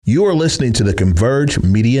You are listening to the Converge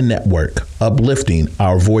Media Network, uplifting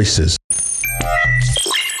our voices.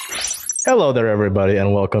 Hello there, everybody,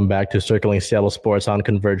 and welcome back to Circling Seattle Sports on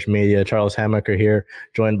Converge Media. Charles Hamaker here,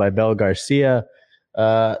 joined by Belle Garcia.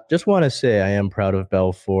 Just want to say I am proud of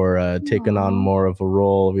Belle for taking on more of a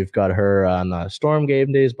role. We've got her on Storm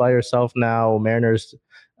game days by herself now, Mariners,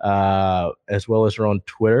 as well as her own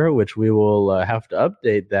Twitter, which we will have to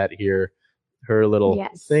update that here. Her little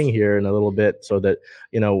thing here in a little bit so that,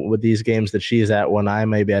 with these games that she's at when I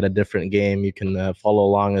may be at a different game, you can follow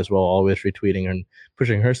along as well, always retweeting and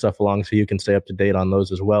pushing her stuff along so you can stay up to date on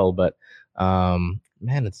those as well. But,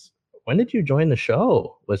 man, when did you join the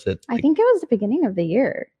show? Was it? I think it was the beginning of the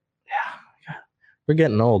year. Yeah. We're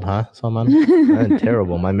getting old, huh, Salman?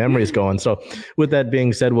 Terrible. My memory's going. So with that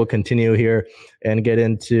being said, we'll continue here and get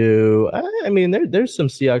into, there's some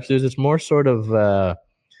Seahawks news. It's more sort of,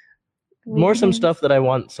 some stuff that I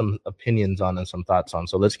want some opinions on and some thoughts on.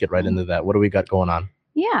 So let's get right into that. What do we got going on?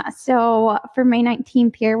 Yeah. So for May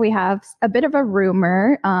 19th here, we have a bit of a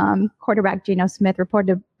rumor. Quarterback Geno Smith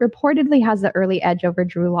reportedly has the early edge over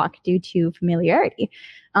Drew Lock due to familiarity.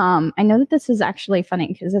 I know that this is actually funny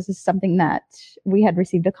because this is something that we had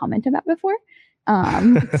received a comment about before.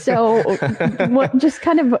 Just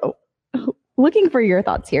kind of looking for your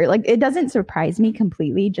thoughts here. Like, it doesn't surprise me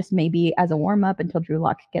completely, just maybe as a warm up until Drew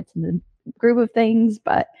Lock gets in the groove of things.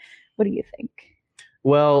 But what do you think?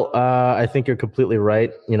 Well, I think you're completely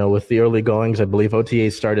right. With the early goings, I believe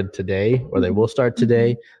OTA started today, or they will start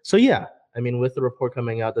today. So yeah, with the report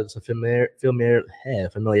coming out that it's a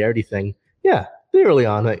familiarity thing, yeah, the early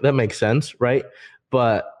on, that makes sense, right?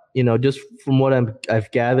 But just from what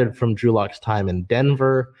I've gathered from Drew Lock's time in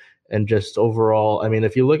Denver and just overall,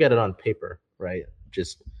 if you look at it on paper, right,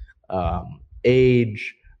 just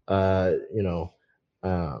age,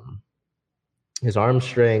 his arm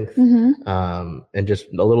strength, and just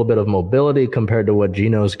a little bit of mobility compared to what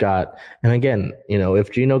Geno's got. And again,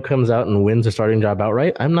 if Geno comes out and wins a starting job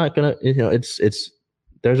outright, I'm not gonna,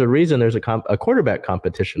 there's a reason there's a quarterback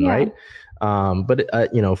competition, right? But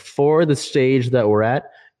for the stage that we're at,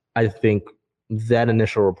 I think that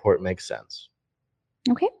initial report makes sense.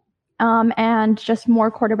 Okay. And just more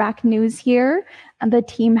quarterback news here. The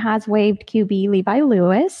team has waived QB Levi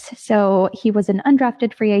Lewis. So he was an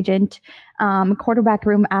undrafted free agent. Quarterback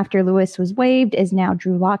room after Lewis was waived is now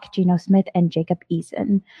Drew Lock, Geno Smith, and Jacob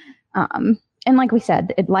Eason. And like we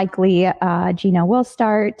said, it likely Geno will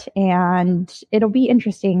start, and it'll be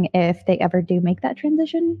interesting if they ever do make that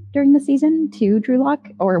transition during the season to Drew Lock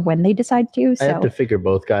or when they decide to. I have to figure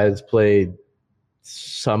both guys play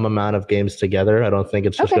some amount of games together. I don't think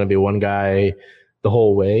it's just going to be one guy the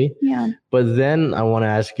whole way. Yeah. But then I want to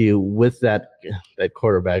ask you, with that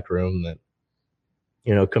quarterback room that,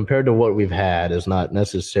 compared to what we've had is not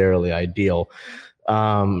necessarily ideal.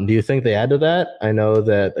 Do you think they add to that? I know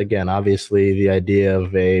that, again, obviously the idea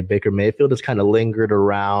of a Baker Mayfield has kind of lingered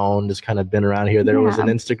around, has kind of been around here. There was an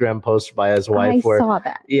Instagram post by his wife I saw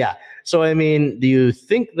that. Yeah. So, do you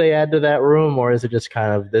think they add to that room, or is it just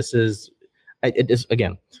kind of,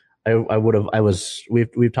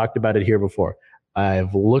 we've talked about it here before.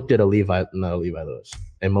 I've looked at a Malik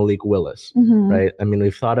Willis, right?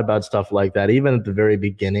 We've thought about stuff like that. Even at the very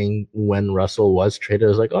beginning when Russell was traded, it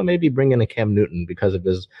was like, maybe bring in a Cam Newton because of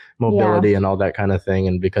his mobility and all that kind of thing,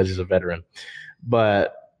 and because he's a veteran.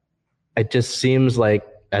 But it just seems like,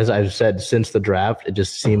 as I've said since the draft, it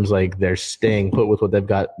just seems like they're staying put with what they've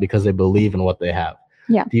got because they believe in what they have.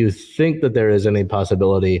 Yeah. Do you think that there is any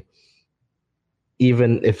possibility,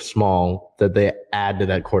 even if small, that they add to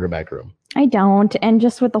that quarterback room? I don't. And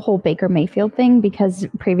just with the whole Baker Mayfield thing, because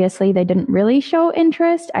previously they didn't really show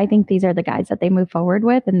interest, I think these are the guys that they move forward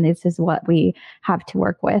with, and this is what we have to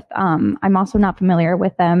work with. I'm also not familiar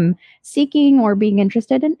with them seeking or being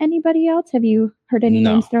interested in anybody else. Have you heard any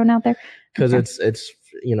names thrown out there? Because it's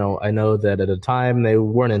I know that at a time they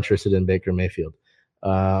weren't interested in Baker Mayfield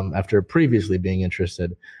after previously being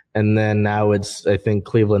interested. And then now I think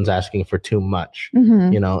Cleveland's asking for too much,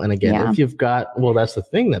 and again, if you've got, that's the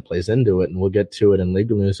thing that plays into it. And we'll get to it in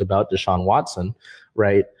legal news about Deshaun Watson,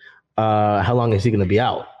 right? How long is he going to be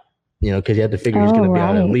out? Cause you have to figure he's going to be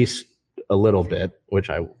out at least a little bit, which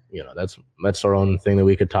that's our own thing that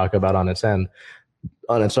we could talk about on its own,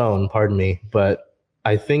 pardon me. But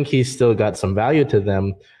I think he's still got some value to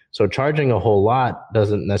them. So charging a whole lot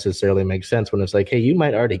doesn't necessarily make sense when it's like, hey, you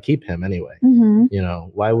might already keep him anyway.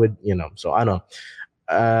 Why would, so I don't,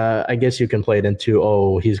 I guess you can play it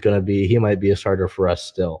into, he might be a starter for us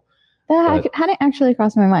still. That hadn't actually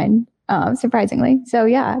crossed my mind, surprisingly. So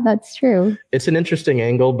yeah, that's true. It's an interesting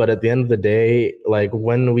angle, but at the end of the day, like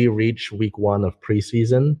when we reach week 1 of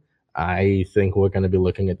preseason, I think we're going to be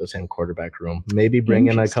looking at the same quarterback room. Maybe bring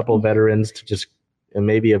in a couple of veterans to just, and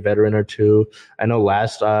maybe a veteran or two. I know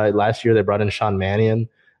last year they brought in Sean Mannion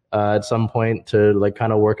at some point to like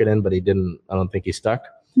kind of work it in, but he didn't. I don't think he stuck.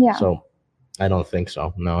 Yeah. So I don't think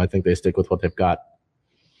so. No, I think they stick with what they've got.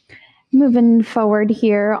 Moving forward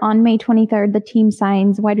here, on May 23rd, the team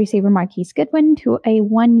signs wide receiver Marquise Goodwin to a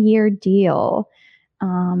 1-year deal.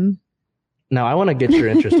 Now, I want to get your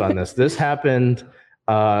interest on this. This happened.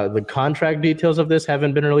 The contract details of this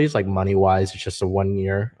haven't been released, like money-wise. It's just a 1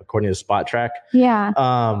 year, according to Spot Track. Yeah.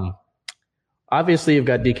 Obviously, you've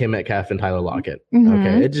got DK Metcalf and Tyler Lockett. Mhm.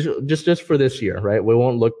 Okay, it's just for this year, right? We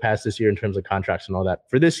won't look past this year in terms of contracts and all that.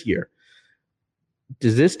 For this year,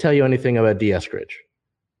 does this tell you anything about D. Eskridge?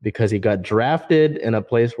 Because he got drafted in a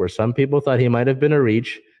place where some people thought he might have been a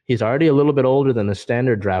reach. He's already a little bit older than a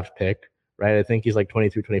standard draft pick, right? I think he's like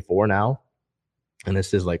 23, 24 now. And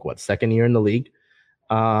this is like, what, second year in the league?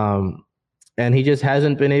 And he just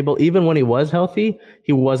hasn't been able, even when he was healthy,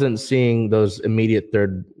 he wasn't seeing those immediate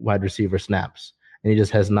third wide receiver snaps. And he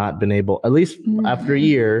just has not been able, at least after a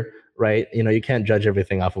year, right? You know, you can't judge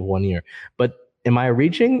everything off of 1 year. But am I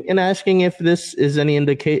reaching in asking if this is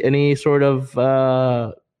any sort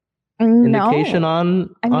of indication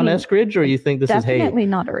on Eskridge, or you think this is, hey, definitely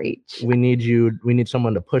not a reach? We need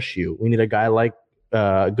someone to push you. We need a guy like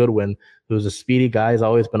Goodwin, who's a speedy guy. He's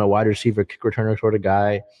always been a wide receiver, kick returner sort of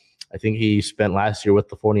guy. I think he spent last year with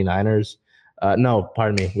the 49ers.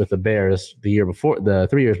 With the Bears the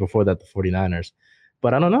 3 years before that, the 49ers.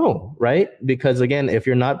 But I don't know, right? Because again, if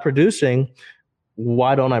you're not producing,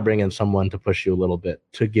 why don't I bring in someone to push you a little bit,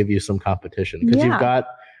 to give you some competition? Because you've got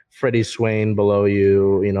Freddie Swain below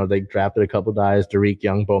you. You know, they drafted a couple guys, Derek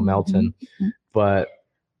Young, Bo Melton. But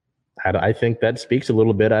I think that speaks a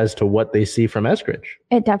little bit as to what they see from Eskridge.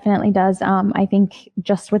 It definitely does. I think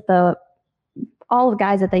just with all the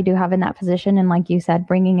guys that they do have in that position, and like you said,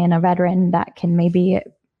 bringing in a veteran that can maybe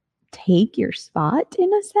take your spot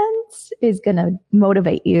in a sense is going to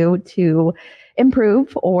motivate you to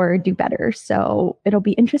improve or do better. So it'll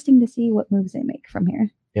be interesting to see what moves they make from here.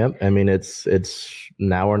 Yep. I mean, it's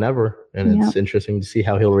now or never. And it's interesting to see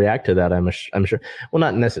how he'll react to that. I'm sure. Well,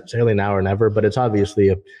 not necessarily now or never, but it's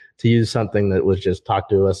obviously to use something that was just talked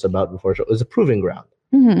to us about before. It was a proving ground.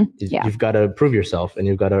 Mm-hmm. You've got to prove yourself, and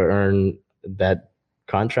you've got to earn that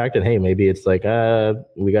contract. And hey, maybe it's like,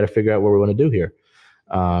 we got to figure out what we want to do here.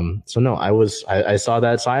 So no, I saw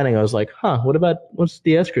that signing. I was like, what's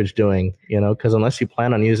the Eskridge doing? You know, because unless you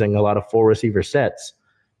plan on using a lot of 4 receiver sets,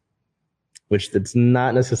 which that's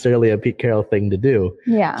not necessarily a Pete Carroll thing to do.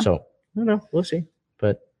 Yeah. So I don't know. We'll see.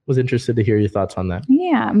 But was interested to hear your thoughts on that.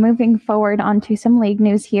 Yeah. Moving forward onto some league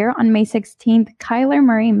news here. On May 16th, Kyler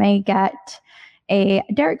Murray may get a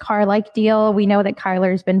Derek Carr-like deal. We know that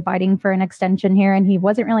Kyler's been fighting for an extension here, and he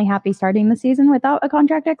wasn't really happy starting the season without a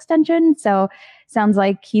contract extension. So sounds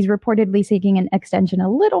like he's reportedly seeking an extension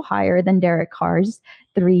a little higher than Derek Carr's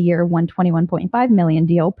 3-year, $121.5 million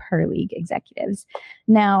deal per league executives.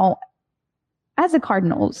 Now, as a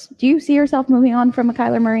Cardinals, do you see yourself moving on from a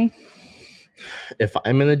Kyler Murray? If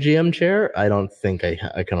I'm in the GM chair, I don't think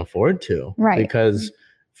I can afford to. Right. Because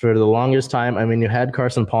for the longest time, I mean, you had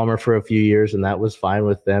Carson Palmer for a few years, and that was fine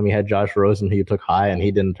with them. You had Josh Rosen, who you took high, and he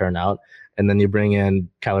didn't turn out. And then you bring in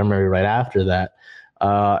Kyler Murray right after that.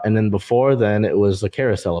 And then before then, it was a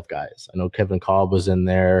carousel of guys. I know Kevin Kolb was in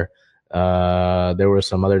there. There were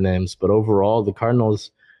some other names. But overall, the Cardinals,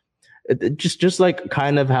 just like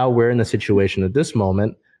kind of how we're in the situation at this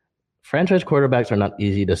moment, franchise quarterbacks are not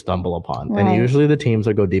easy to stumble upon. Right. And usually the teams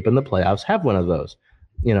that go deep in the playoffs have one of those.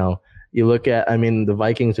 You know, you look at, I mean, the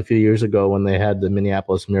Vikings a few years ago when they had the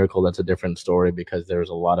Minneapolis Miracle, that's a different story because there was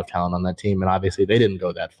a lot of talent on that team. And obviously they didn't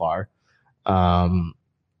go that far. Well,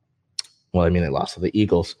 I mean, they lost to the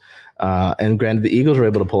Eagles. And granted, the Eagles were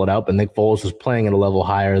able to pull it out, but Nick Foles was playing at a level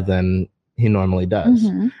higher than he normally does.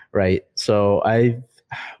 Mm-hmm. Right. So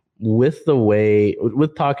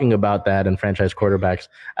with talking about that and franchise quarterbacks,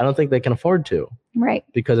 I don't think they can afford to. Right.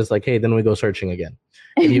 Because it's like, hey, then we go searching again.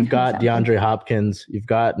 And you've got DeAndre Hopkins. You've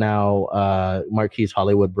got now Marquise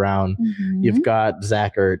Hollywood Brown. Mm-hmm. You've got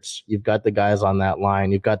Zach Ertz. You've got the guys on that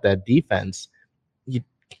line. You've got that defense. You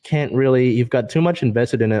can't really, you've got too much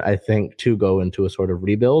invested in it, I think, to go into a sort of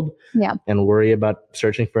rebuild and worry about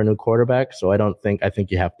searching for a new quarterback. So I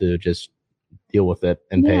think you have to just deal with it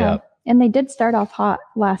and pay up. And they did start off hot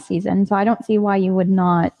last season, so I don't see why you would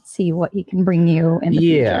not see what he can bring you in the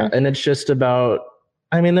future. Yeah, and it's just about,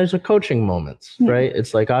 I mean, there's a coaching moments, right?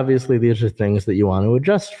 It's like, obviously, these are things that you want to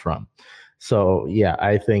adjust from. So, yeah,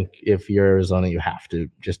 I think if you're Arizona, you have to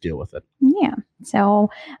just deal with it. Yeah. So,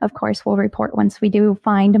 of course, we'll report once we do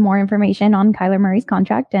find more information on Kyler Murray's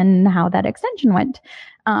contract and how that extension went.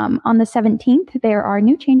 On the 17th, there are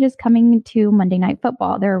new changes coming to Monday Night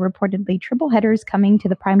Football. There are reportedly triple headers coming to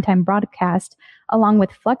the primetime broadcast, along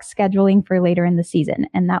with flex scheduling for later in the season,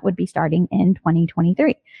 and that would be starting in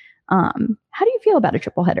 2023. How do you feel about a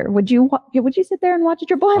triple header? Would you sit there and watch a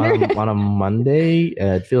triple header? On a Monday,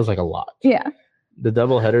 it feels like a lot. Yeah. The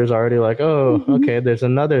double header is already like, okay, there's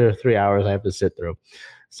another 3 hours I have to sit through.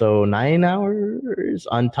 So 9 hours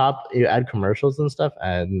on top, you add commercials and stuff,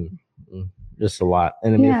 and just a lot.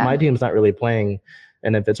 And I mean, if my team's not really playing,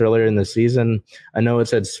 and if it's earlier in the season, I know it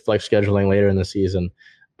says flex scheduling later in the season,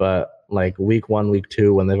 but like week 1, week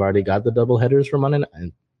 2, when they've already got the double headers for Monday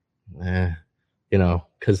night,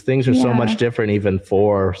 because things are so much different even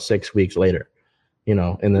 4-6 weeks later,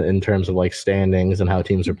 in terms of like standings and how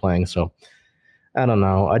teams are playing. So I don't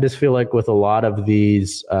know. I just feel like with a lot of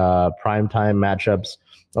these primetime matchups,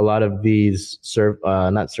 a lot of these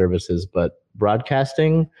not services, but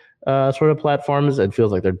broadcasting sort of platforms, it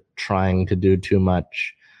feels like they're trying to do too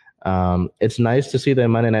much. It's nice to see the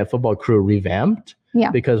Monday Night Football crew revamped,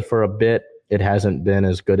 because for a bit it hasn't been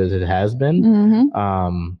as good as it has been.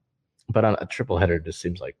 Mm-hmm. But on a triple header, it just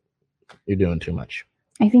seems like you're doing too much.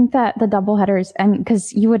 I think that the double headers, and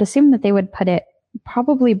because you would assume that they would put it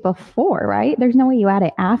probably before, right? There's no way you add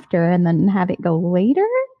it after and then have it go later.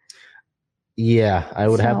 Yeah, I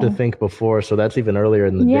would have to think before. So that's even earlier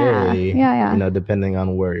in the day. Yeah. Depending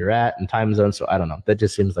on where you're at and time zone. So I don't know. That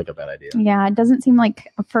just seems like a bad idea. Yeah, it doesn't seem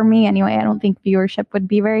like, for me anyway, I don't think viewership would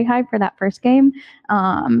be very high for that first game.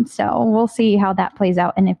 So we'll see how that plays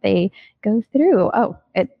out and if they go through. Oh,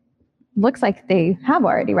 it looks like they have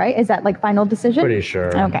already, right? Is that like final decision? Pretty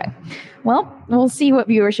sure. Okay. Well, we'll see what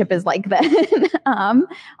viewership is like then.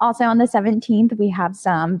 Also on the 17th, we have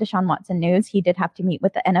some Deshaun Watson news. He did have to meet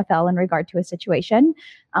with the NFL in regard to a situation.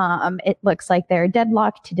 It looks like they're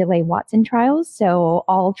deadlocked to delay Watson trials. So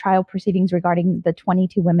all trial proceedings regarding the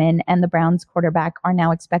 22 women and the Browns quarterback are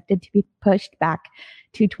now expected to be pushed back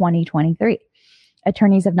to 2023.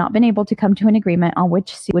 Attorneys have not been able to come to an agreement on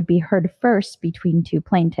which suit would be heard first between two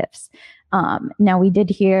plaintiffs. Now, we did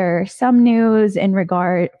hear some news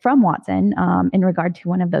from Watson in regard to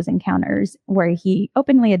one of those encounters where he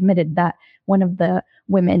openly admitted that one of the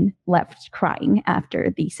women left crying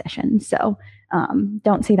after the session. So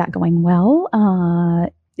don't see that going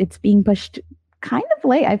well. It's being pushed kind of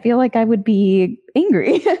late. I feel like I would be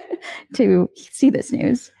angry to see this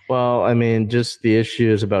news. Well, I mean, just the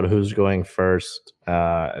issues about who's going first.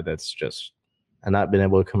 That's just, and not being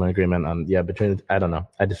able to come to an agreement on, I don't know.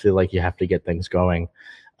 I just feel like you have to get things going.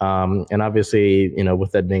 And obviously,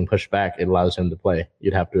 with that being pushed back, it allows him to play.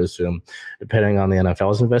 You'd have to assume, depending on the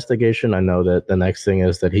NFL's investigation. I know that the next thing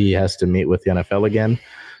is that he has to meet with the NFL again.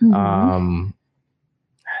 Mm-hmm.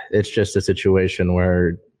 It's just a situation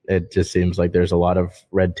where it just seems like there's a lot of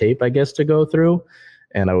red tape, I guess, to go through.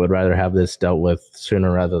 And I would rather have this dealt with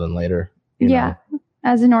sooner rather than later. You know?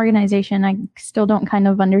 As an organization, I still don't kind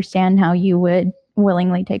of understand how you would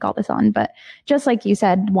willingly take all this on. But just like you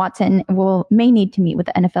said, Watson may need to meet with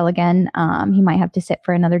the NFL again. He might have to sit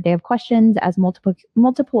for another day of questions as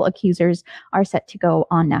multiple accusers are set to go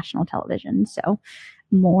on national television. So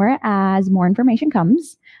more information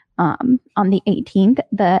comes. On the 18th,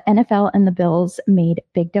 the NFL and the Bills made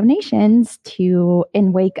big donations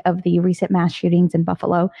in wake of the recent mass shootings in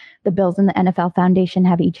Buffalo. The Bills and the NFL Foundation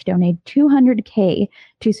have each donated $200K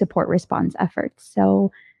to support response efforts.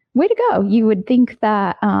 So way to go. You would think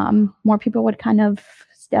that more people would kind of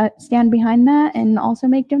stand behind that and also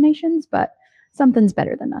make donations, but something's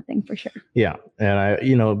better than nothing for sure. Yeah.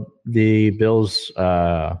 And the Bills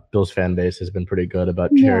fan base has been pretty good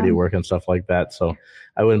about charity work and stuff like that. So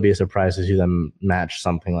I wouldn't be surprised to see them match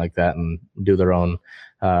something like that and do their own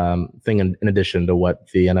thing in addition to what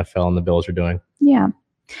the NFL and the Bills are doing. Yeah.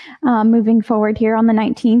 Moving forward here on the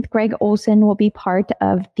 19th, Greg Olsen will be part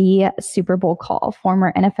of the Super Bowl call.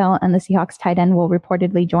 Former NFL and the Seahawks tight end will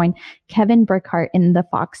reportedly join Kevin Burkhardt in the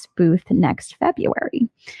Fox booth next February.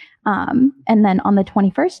 And then on the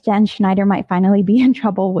 21st, Dan Schneider might finally be in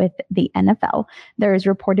trouble with the NFL. There is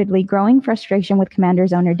reportedly growing frustration with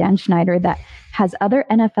Commanders owner Dan Schneider that has other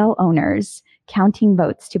NFL owners counting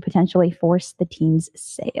votes to potentially force the team's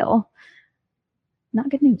sale. Not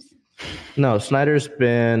good news. No, Snyder's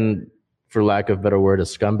been, for lack of a better word, a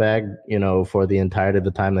scumbag, for the entirety of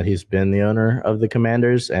the time that he's been the owner of the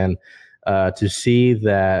Commanders. And to see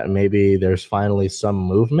that maybe there's finally some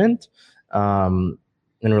movement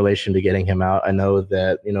in relation to getting him out. I know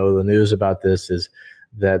that, the news about this is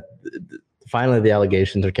that finally the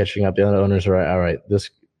allegations are catching up. The other owners are all right. This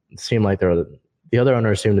seemed like the other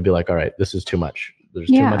owners seem to be like, all right, this is too much. There's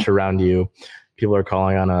too much around you. People are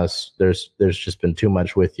calling on us. There's just been too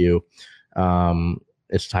much with you.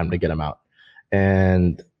 It's time to get him out.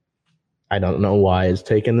 And I don't know why it's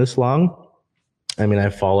taken this long. I mean,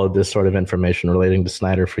 I've followed this sort of information relating to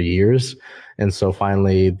Snyder for years. And so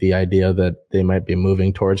finally, the idea that they might be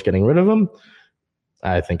moving towards getting rid of him,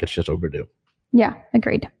 I think it's just overdue. Yeah,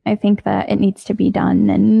 agreed. I think that it needs to be done,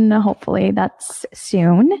 and hopefully that's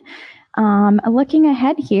soon. Looking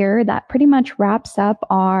ahead here, that pretty much wraps up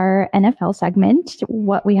our NFL segment.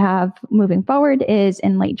 What we have moving forward is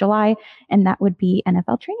in late July, and that would be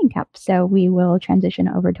NFL training camp. So we will transition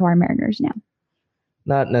over to our Mariners now.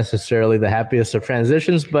 Not necessarily the happiest of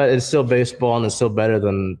transitions, but it's still baseball, and it's still better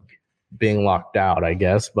than being locked out, I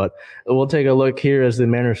guess. But we'll take a look here as the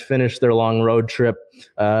Mariners finish their long road trip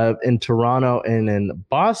in Toronto and in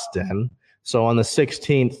Boston. So on the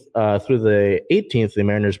 16th through the 18th, the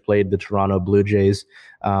Mariners played the Toronto Blue Jays.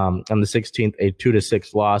 On the 16th, a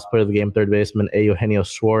 2-6 loss. Player of the game, third baseman Eugenio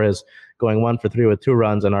Suarez, going 1 for 3 with 2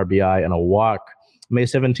 runs, an RBI, and a walk. May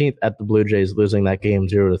 17th at the Blue Jays, losing that game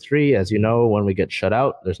 0-3. As you know, when we get shut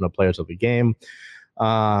out, there's no players of the game.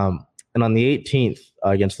 And on the 18th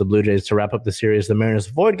against the Blue Jays to wrap up the series, the Mariners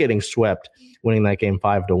avoid getting swept, winning that game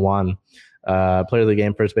 5-1. Player of the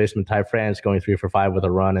game, first baseman Ty France, going 3 for 5 with a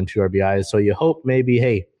run and 2 RBIs. So you hope maybe,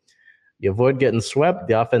 hey, you avoid getting swept.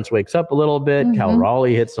 The offense wakes up a little bit. Mm-hmm. Cal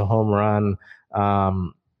Raleigh hits a home run.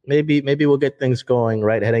 Maybe we'll get things going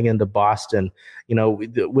right heading into Boston. You know,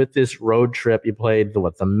 with this road trip, you played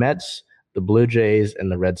the Mets, the Blue Jays,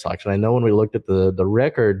 and the Red Sox. And I know when we looked at the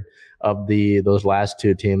record of those last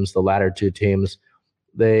two teams, the latter two teams,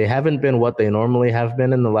 they haven't been what they normally have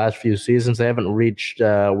been in the last few seasons. They haven't reached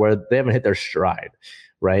where they haven't hit their stride,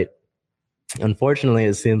 right? Unfortunately,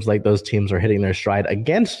 it seems like those teams are hitting their stride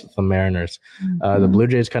against the Mariners. The Blue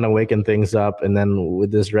Jays kind of waking things up. And then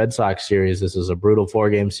with this Red Sox series, this is a brutal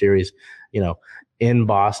 4-game series, in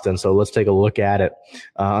Boston. So let's take a look at it.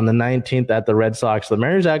 On the 19th at the Red Sox, the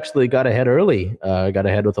Mariners actually got ahead early, got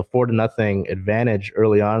ahead with a 4-0 advantage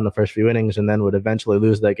early on in the first few innings, and then would eventually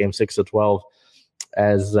lose that game 6-12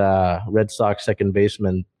 as Red Sox second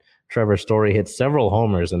baseman Trevor Story hit several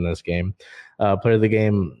homers in this game. Player of the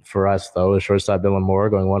game for us, though, is shortstop Dylan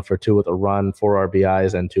Moore, going 1 for 2 with a run, 4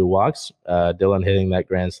 RBIs, and 2 walks. Dylan hitting that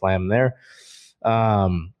grand slam there.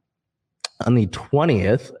 On the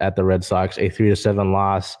 20th at the Red Sox, a 3-7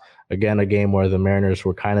 loss. Again, a game where the Mariners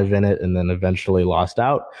were kind of in it and then eventually lost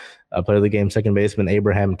out. Player of the game, second baseman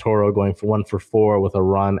Abraham Toro, going for 1 for 4 with a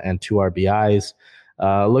run and 2 RBIs.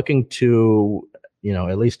 Looking to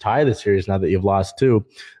at least tie the series now that you've lost 2.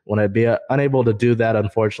 When I'd be unable to do that,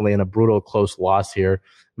 unfortunately, in a brutal close loss here,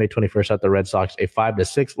 May 21st at the Red Sox, a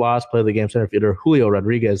 5-6 loss. Play of the game, center fielder Julio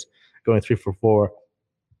Rodriguez, going 3 for 4,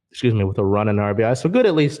 with a run and RBI. So good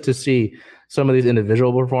at least to see some of these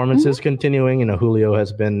individual performances continuing. Julio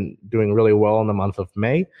has been doing really well in the month of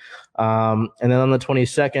May. And then on the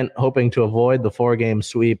 22nd, hoping to avoid the 4-game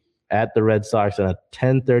sweep at the Red Sox and a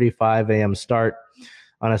 10:35 a.m. start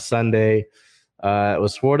on a Sunday. It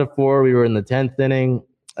was 4-4. We were in the 10th inning.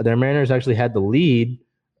 The Mariners actually had the lead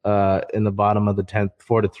in the bottom of the 10th,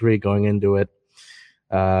 4-3 going into it.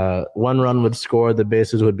 1 run would score. The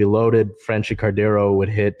bases would be loaded. Frenchie Cardero would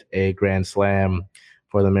hit a grand slam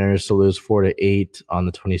for the Mariners to lose 4-8 on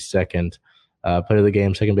the 22nd. Player of the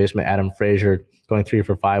game, second baseman Adam Frazier, going 3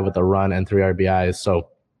 for 5 with a run and 3 RBIs. So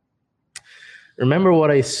remember what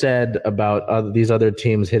I said about these other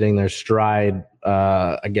teams hitting their stride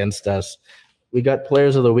against us. We got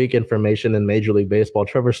players of the week information in Major League Baseball.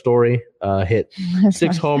 Trevor Story hit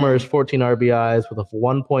 6 homers, 14 RBIs with a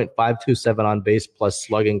 1.527 on base plus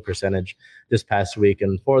slugging percentage this past week.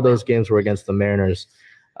 And 4 of those games were against the Mariners.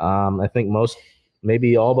 I think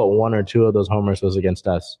maybe all but 1 or 2 of those homers was against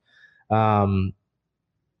us.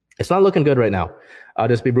 It's not looking good right now. I'll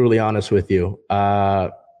just be brutally honest with you. I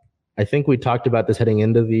think we talked about this heading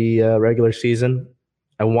into the regular season.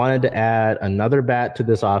 I wanted to add another bat to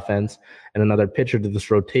this offense and another pitcher to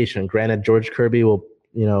this rotation. Granted, George Kirby will,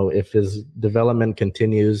 if his development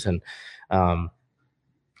continues and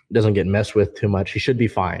doesn't get messed with too much, he should be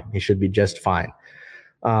fine. He should be just fine.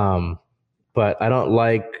 But I don't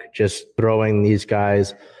like just throwing these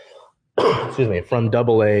guys, from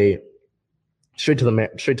Double-A straight to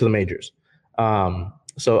the majors.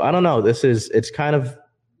 So I don't know. It's kind of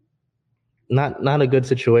not a good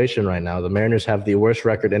situation right now. The Mariners have the worst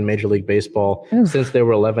record in Major League Baseball since they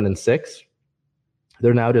were 11-6.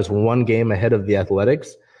 They're now just 1 game ahead of the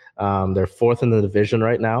Athletics. They're 4th in the division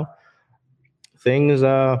right now. Things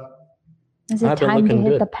is it time to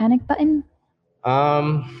hit the panic button?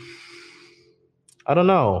 I don't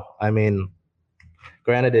know. I mean,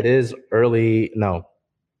 Granted, it is early. No,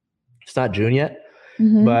 it's not June yet,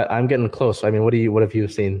 but I'm getting close. I mean, what have you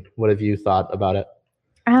seen? What have you thought about it?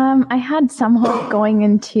 I had some hope going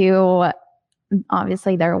into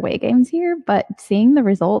obviously their away games here, but seeing the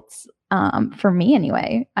results, for me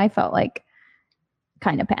anyway, I felt like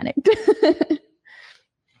kind of panicked.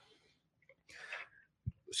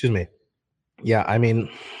 Excuse me. Yeah, I mean,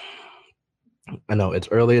 I know it's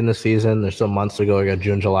early in the season. There's still months to go. We got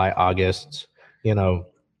June, July, August,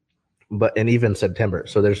 and even September.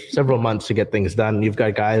 So there's several months to get things done. You've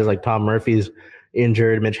got guys like Tom Murphy's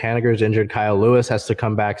injured, Mitch Haniger's injured, Kyle Lewis has to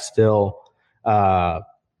come back still.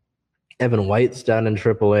 Evan White's down in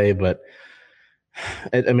AAA, but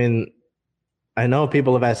I mean, I know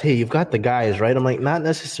people have asked, hey, you've got the guys, right? I'm like, not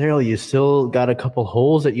necessarily. You still got a couple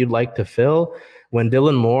holes that you'd like to fill. When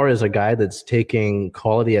Dylan Moore is a guy that's taking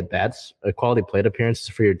quality at-bats, quality plate appearances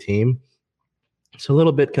for your team, it's a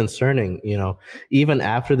little bit concerning. Even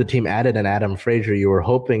after the team added an Adam Frazier, you were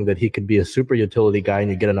hoping that he could be a super utility guy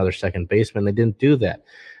and you get another second baseman. They didn't do that.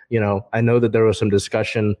 I know that there was some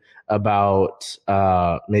discussion about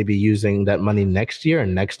maybe using that money next year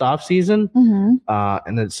and next offseason.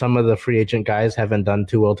 And that some of the free agent guys haven't done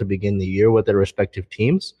too well to begin the year with their respective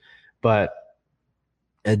teams. But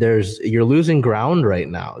you're losing ground right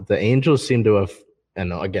now. The Angels seem to have,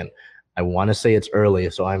 and again, I want to say it's early,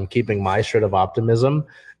 so I'm keeping my shred of optimism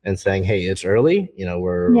and saying, hey, it's early.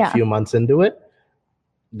 We're a few months into it.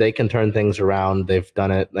 They can turn things around. They've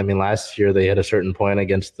done it. I mean, last year they hit a certain point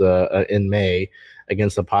against in May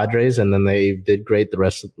against the Padres, and then they did great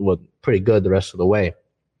pretty good the rest of the way.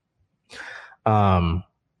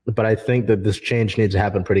 But I think that this change needs to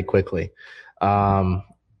happen pretty quickly. Part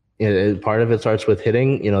of it starts with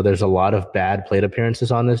hitting. There's a lot of bad plate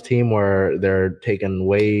appearances on this team where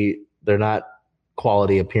they're not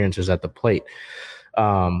quality appearances at the plate.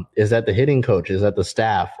 Is that the hitting coach? Is that the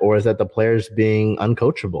staff? Or is that the players being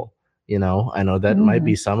uncoachable? I know that might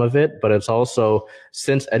be some of it, but it's also,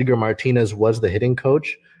 since Edgar Martinez was the hitting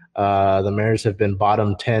coach, the Mariners have been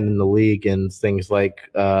bottom 10 in the league in things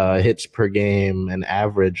like hits per game and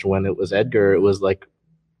average. When it was Edgar, it was like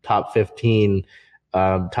top 15,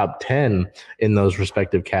 top 10 in those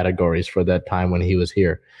respective categories for that time when he was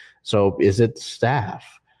here. So is it staff?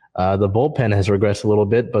 The bullpen has regressed a little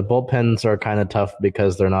bit, but bullpens are kind of tough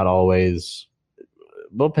because they're not always.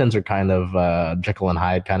 Bullpens are kind of Jekyll and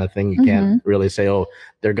Hyde kind of thing. You can't really say, oh,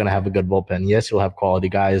 they're going to have a good bullpen. Yes, you'll have quality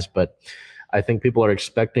guys, but I think people are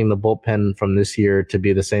expecting the bullpen from this year to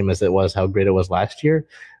be the same as it was, how great it was last year.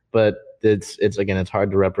 But it's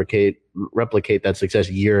hard to replicate that success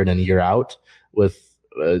year in and year out with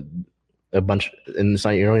a bunch, and it's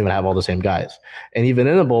not, you don't even have all the same guys. And even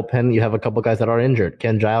in the bullpen, you have a couple guys that are injured.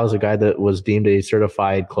 Ken Giles, a guy that was deemed a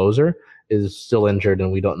certified closer, is still injured,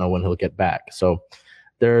 and we don't know when he'll get back. So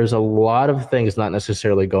there's a lot of things not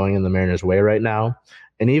necessarily going in the Mariners' way right now.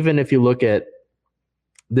 And even if you look at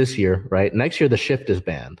this year, right, next year the shift is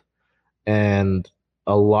banned. And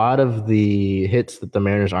a lot of the hits that the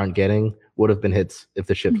Mariners aren't getting would have been hits if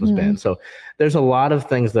the shift was banned. So there's a lot of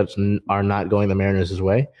things that are not going the Mariners'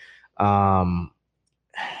 way.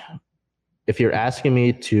 If you're asking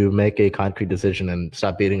me to make a concrete decision and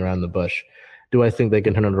stop beating around the bush, do I think they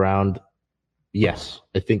can turn it around? Yes,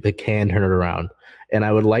 I think they can turn it around. And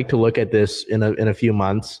I would like to look at this in a few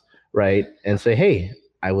months, right, and say, hey,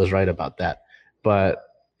 I was right about that. But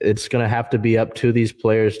it's going to have to be up to these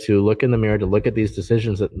players to look in the mirror, to look at these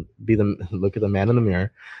decisions, look at the man in the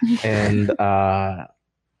mirror, and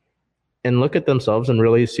look at themselves and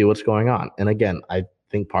really see what's going on. And again, I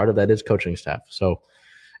think part of that is coaching staff. So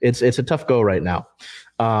it's a tough go right now.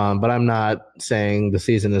 But I'm not saying the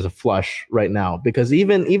season is a flush right now, because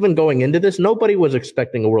even going into this, nobody was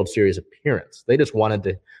expecting a World Series appearance. They just wanted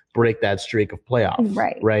to break that streak of playoffs.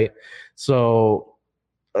 Right. So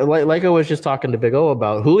like I was just talking to Big O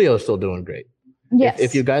about, Julio's still doing great. Yes.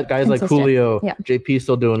 If you've got guys like Julio, JP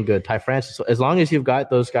still doing good, Ty Francis, as long as you've got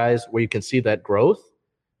those guys where you can see that growth,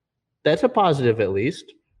 that's a positive at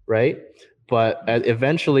least, right? But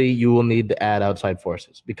eventually you will need to add outside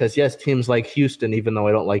forces, because yes, teams like Houston, even though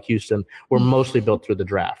I don't like Houston, were mostly built through the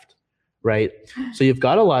draft, right? So you've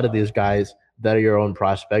got a lot of these guys that are your own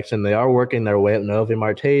prospects, and they are working their way up. Novi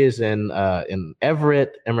Marte is in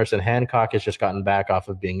Everett. Emerson Hancock has just gotten back off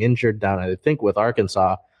of being injured down, I think, with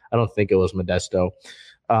Arkansas. I don't think it was Modesto.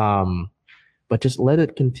 But just let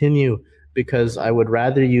it continue, because I would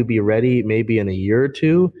rather you be ready maybe in a year or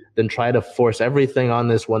two than try to force everything on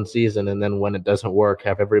this one season, and then when it doesn't work,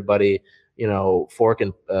 have everybody, fork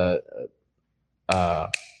and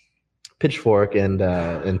pitchfork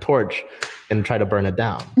and torch and try to burn it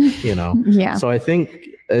down. Yeah. So I think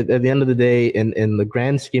at the end of the day, in the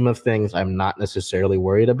grand scheme of things, I'm not necessarily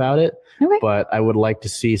worried about it. Okay. But I would like to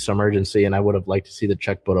see some urgency, and I would have liked to see the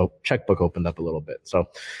checkbook opened up a little bit. So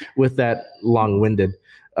with that long-winded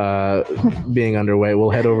being underway,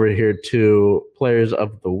 we'll head over here to players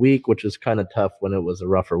of the week, which is kind of tough when it was a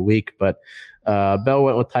rougher week. But Bell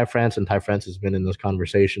went with Ty France, and Ty France has been in this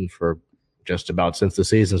conversation for just about since the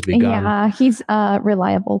season's begun. Yeah, he's a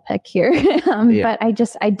reliable pick here. But I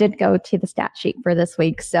did go to the stat sheet for this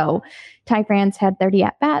week. So Ty France had 30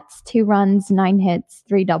 at-bats, 2 runs, 9 hits,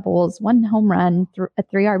 3 doubles, 1 home run,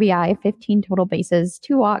 3 RBI, 15 total bases,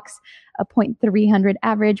 2 walks, a .300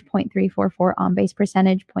 average, .344 on-base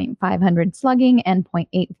percentage, .500 slugging, and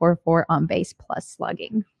 .844 on-base plus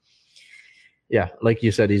slugging. Yeah, like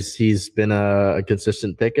you said, he's been a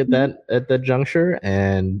consistent pick at that juncture.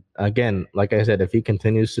 And again, like I said, if he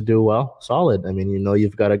continues to do well, solid. I mean,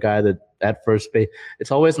 you've got a guy that at first base. It's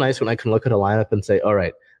always nice when I can look at a lineup and say, all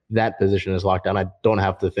right, that position is locked down. I don't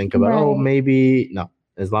have to think about maybe no.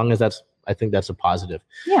 As long as I think that's a positive.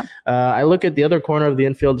 Yeah. I look at the other corner of the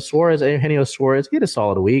infield, Eugenio Suarez. He had a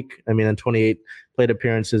solid week. I mean, in 28 plate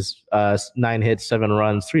appearances, 9 hits, 7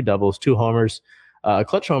 runs, 3 doubles, 2 homers. A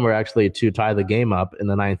clutch homer actually to tie the game up in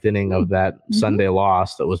the 9th inning of that Sunday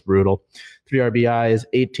loss that was brutal. 3 RBIs,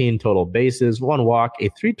 18 total bases, 1 walk,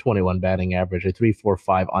 a .321 batting average, a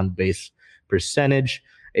 .345 on base percentage,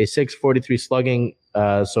 a .643 slugging.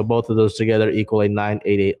 So both of those together equal a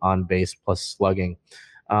 .988 on base plus slugging.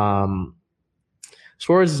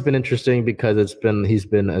 Suarez has been interesting because he's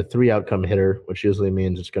been a 3 outcome hitter, which usually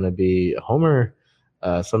means it's going to be a homer,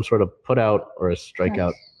 some sort of put out or a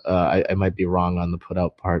strikeout. I might be wrong on the put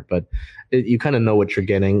out part, but you kind of know what you're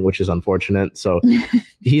getting, which is unfortunate. So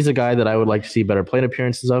he's a guy that I would like to see better plate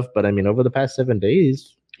appearances of. But I mean, over the past 7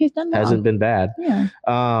 days, he's done well. Hasn't been bad. Yeah.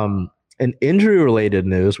 In injury-related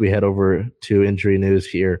news, we head over to injury news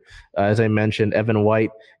here. As I mentioned, Evan White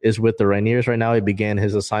is with the Rainiers right now. He began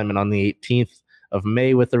his assignment on the 18th of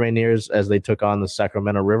May with the Rainiers as they took on the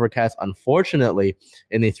Sacramento Rivercats. Unfortunately,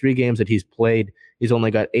 in the 3 games that he's played, he's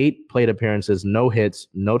only got 8 plate appearances, no hits,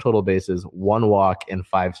 no total bases, 1 walk, and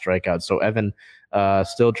 5 strikeouts. So Evan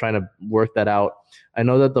still trying to work that out. I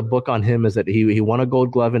know that the book on him is that he won a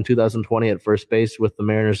Gold Glove in 2020 at first base with the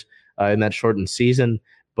Mariners in that shortened season,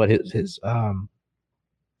 but his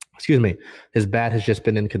bat has just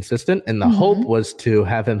been inconsistent, and the hope was to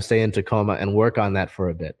have him stay in Tacoma and work on that for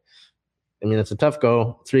a bit. I mean, it's a tough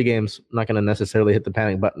go. 3 games, not going to necessarily hit the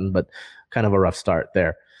panic button, but kind of a rough start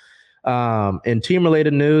there. In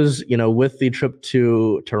team-related news, with the trip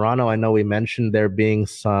to Toronto, I know we mentioned there being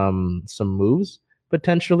some moves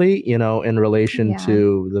potentially, in relation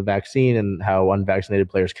to the vaccine and how unvaccinated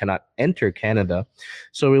players cannot enter Canada.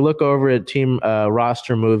 So we look over at team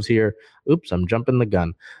roster moves here. Oops, I'm jumping the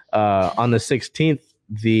gun. On the 16th,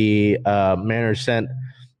 the Mariners sent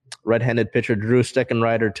right-handed pitcher Drew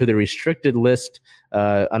Steckenrider to the restricted list,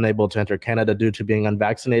 unable to enter Canada due to being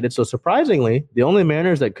unvaccinated. So surprisingly, the only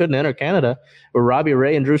Mariners that couldn't enter Canada were Robbie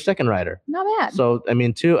Ray and Drew Steckenrider. Not bad. So, I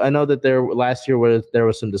mean, I know that last year there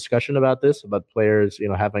was some discussion about this, about players,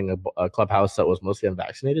 having a clubhouse that was mostly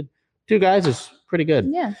unvaccinated. 2 guys is pretty good.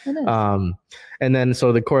 Yeah, it is. And then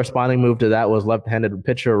so the corresponding move to that was left-handed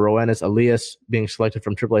pitcher Roenis Elias being selected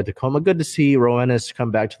from AAA Tacoma. Good to see Roenis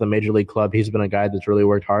come back to the major league club. He's been a guy that's really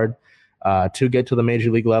worked hard to get to the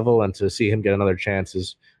major league level, and to see him get another chance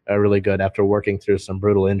is really good after working through some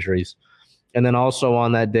brutal injuries. And then also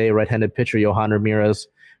on that day, right-handed pitcher Yohan Ramirez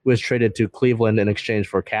was traded to Cleveland in exchange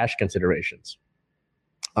for cash considerations.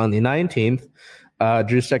 On the 19th,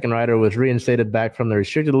 Drew Steckenrider was reinstated back from the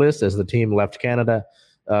restricted list as the team left Canada,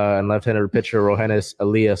 and left-handed pitcher Roenis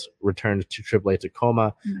Elias returned to AAA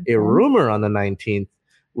Tacoma. A rumor on the 19th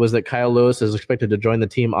was that Kyle Lewis is expected to join the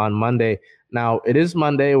team on Monday. Now, it is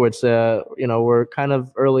Monday, where it's we're kind of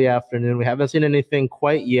early afternoon. We haven't seen anything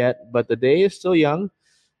quite yet, but the day is still young.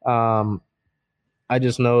 I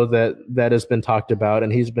just know that has been talked about,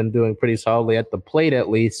 and he's been doing pretty solidly at the plate, at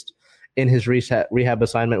least in his rehab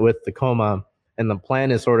assignment with Tacoma. And the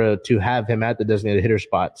plan is sort of to have him at the designated hitter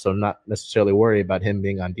spot, so not necessarily worry about him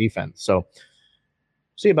being on defense. So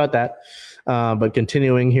see about that. But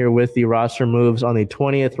continuing here with the roster moves, on the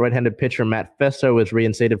 20th, right-handed pitcher Matt Festa was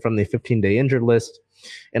reinstated from the 15-day injured list,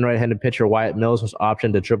 and right-handed pitcher Wyatt Mills was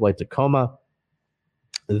optioned to AAA Tacoma.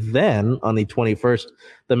 Then, on the 21st,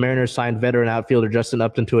 the Mariners signed veteran outfielder Justin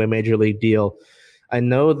Upton to a major league deal. I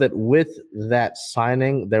know that with that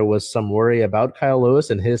signing, there was some worry about Kyle Lewis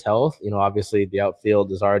and his health. Obviously the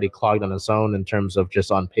outfield is already clogged on its own in terms of just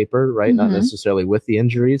on paper, right? Not necessarily with the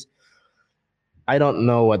injuries. I don't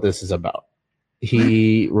know what this is about.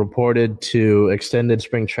 He reported to extended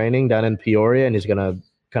spring training down in Peoria, and he's going to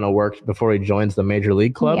kind of worked before he joins the major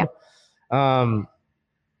league club. Yeah.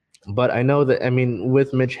 But I know that, I mean,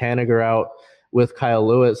 with Mitch Haniger out, with Kyle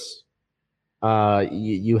Lewis,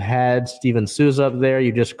 you had Steven Souza up there.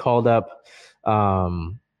 You just called up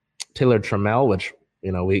Taylor Trammell, which,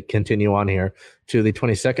 you know, we continue on here to the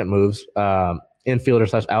 22nd moves.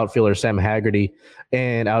 Infielder / outfielder Sam Haggerty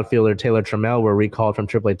and outfielder Taylor Trammell were recalled from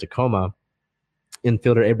AAA Tacoma.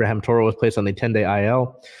 Infielder Abraham Toro was placed on the 10-day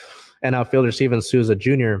IL, and outfielder Steven Souza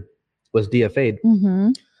Jr. was DFA'd.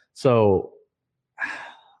 Mm-hmm. So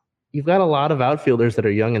you've got a lot of outfielders that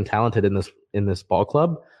are young and talented in this ball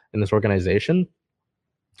club, in this organization.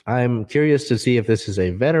 I'm curious to see if this is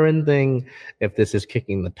a veteran thing, if this is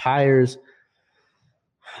kicking the tires.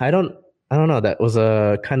 I don't know. That was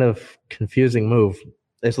a kind of confusing move.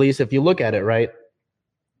 At least if you look at it, right?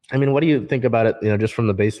 I mean, what do you think about it, you know, just from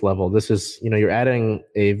the base level? This is, you know, you're adding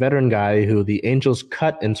a veteran guy who the Angels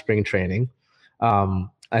cut in spring training.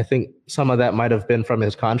 I think some of that might have been from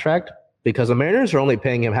his contract, because the Mariners are only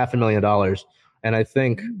paying him $500,000, and I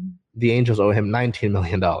think the Angels owe him $19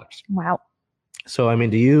 million. Wow. So, I mean,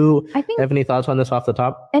 do you have any thoughts on this off the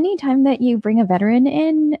top? Anytime that you bring a veteran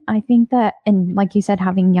in, I think that, and like you said,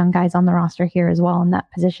 having young guys on the roster here as well in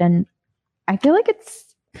that position, I feel like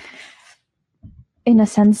it's, in a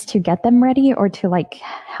sense, to get them ready or to like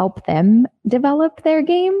help them develop their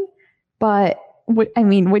game. But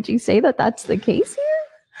would you say that that's the case here?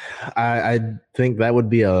 I think that would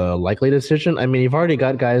be a likely decision. I mean, you've already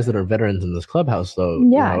got guys that are veterans in this clubhouse, though.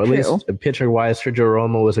 Yeah, you know, at least pitcher-wise, Sergio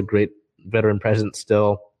Romo was a great veteran presence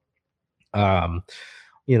still. You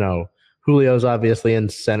know, Julio's obviously in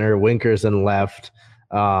center, Winker's in left,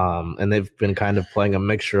 and they've been kind of playing a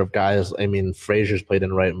mixture of guys. I mean, Frazier's played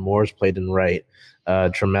in right, Moore's played in right,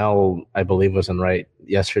 Trammell, I believe, was in right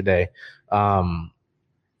yesterday.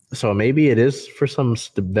 So maybe it is for some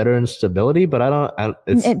veteran stability, but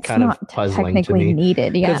it's kind of puzzling to me.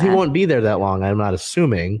 Needed, yeah, because he won't be there that long. I'm not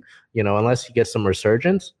assuming, you know, unless he gets some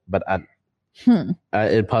resurgence. But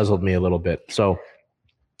it puzzled me a little bit. So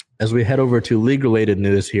as we head over to league-related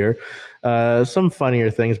news here, some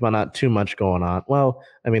funnier things, but not too much going on. Well,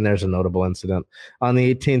 I mean, there's a notable incident. On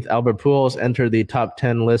the 18th, Albert Pujols entered the top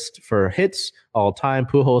 10 list for hits all time.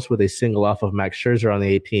 Pujols with a single off of Max Scherzer on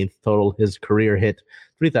the 18th totaled his career hit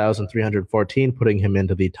 3,314, putting him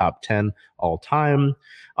into the top 10 all time.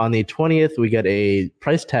 On the 20th, we get a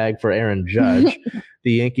price tag for Aaron Judge.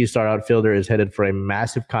 The Yankees star outfielder is headed for a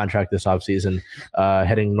massive contract this offseason,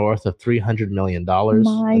 heading north of $300 million.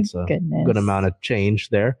 That's a good amount of change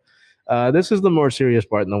there. This is the more serious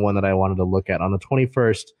part and the one that I wanted to look at. On the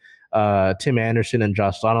 21st, Tim Anderson and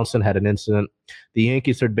Josh Donaldson had an incident. The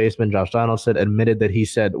Yankees third baseman, Josh Donaldson, admitted that he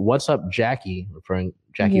said, "What's up, Jackie?" referring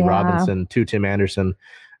Jackie Robinson to Tim Anderson,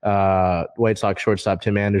 White Sox shortstop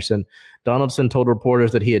Tim Anderson. Donaldson told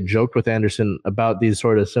reporters that he had joked with Anderson about these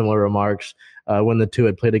sort of similar remarks when the two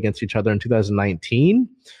had played against each other in 2019.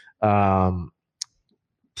 Teammate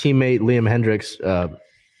Liam Hendricks,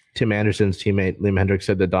 Tim Anderson's teammate Liam Hendricks,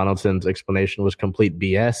 said that Donaldson's explanation was complete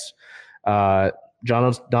BS.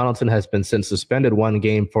 Donaldson has been since suspended one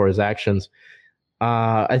game for his actions.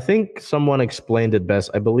 I think someone explained it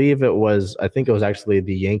best. I think it was actually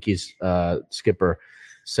the Yankees skipper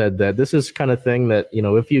said that this is kind of thing that, you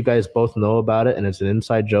know, if you guys both know about it and it's an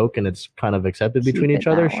inside joke and it's kind of accepted between each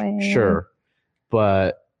other, sure.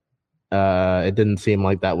 But it didn't seem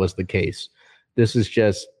like that was the case. This is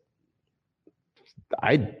just,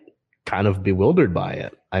 I kind of bewildered by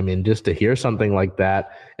it. I mean, just to hear something like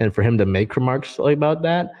that and for him to make remarks about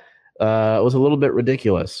that was a little bit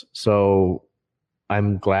ridiculous. So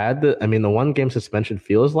I'm glad that, I mean, the one game suspension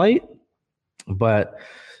feels light, but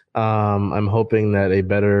I'm hoping that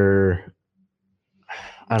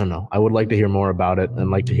I don't know. I would like to hear more about it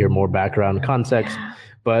and like to hear more background context.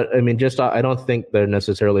 But I mean, I don't think there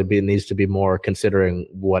necessarily needs to be more considering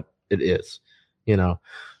what it is. You know,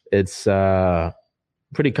 it's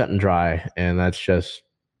pretty cut and dry, and that's just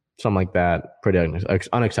something like that, pretty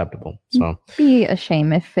unacceptable. So it'd be a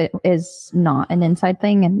shame if it is not an inside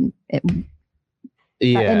thing, and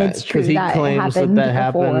it's true he that claims it that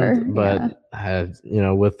happened, but you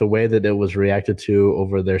know, with the way that it was reacted to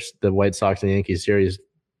over the White Sox and Yankees series,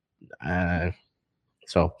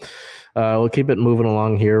 so we'll keep it moving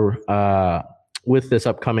along here with this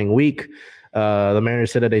upcoming week. The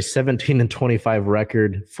Mariners sit at a 17-25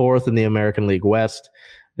 record, fourth in the American League West.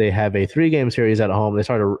 They have a 3-game series at home. They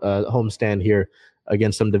start a homestand here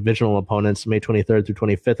against some divisional opponents, May 23rd through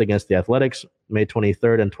 25th against the Athletics, May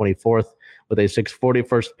 23rd and 24th with a 6:40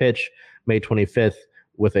 first pitch, May 25th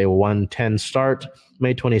with a 1:10 start.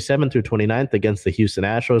 May 27th through 29th against the Houston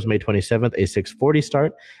Astros. May 27th, a 6:40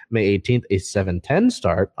 start. May 18th, a 7:10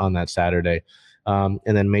 start on that Saturday. And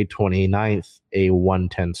then May 29th, a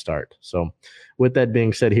 1:10 start. So with that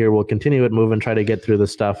being said here, we'll continue it, move and try to get through the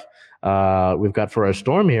stuff we've got for our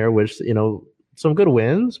Storm here, which, some good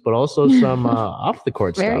wins, but also some off the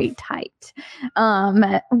court Very stuff. tight.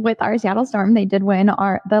 With our Seattle Storm, they did win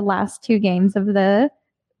the last 2 games of the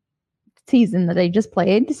season that they just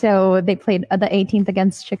played. So they played the 18th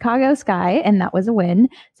against Chicago Sky, and that was a win,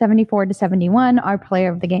 74-71. Our player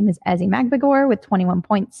of the game is Ezi Magbegor with 21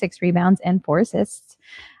 points, 6 rebounds, and 4 assists.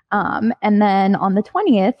 And then on the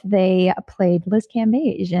 20th, they played Liz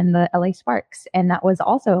Cambage and the LA Sparks, and that was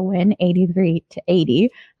also a win, 83-80,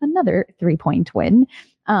 another 3-point win.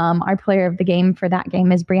 Our player of the game for that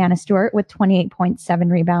game is Brianna Stewart with 28 points, 7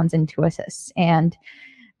 rebounds, and 2 assists. And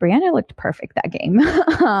Brianna looked perfect that game.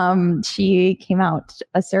 She came out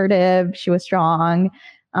assertive. She was strong.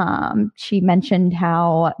 She mentioned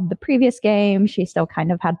how the previous game, she still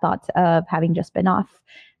kind of had thoughts of having just been off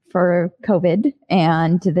for COVID.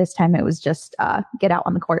 And this time it was just get out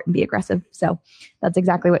on the court and be aggressive. So that's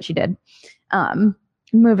exactly what she did.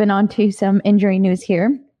 Moving on to some injury news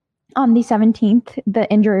here. On the 17th, the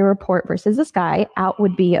injury report versus the Sky out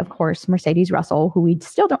would be, of course, Mercedes Russell, who we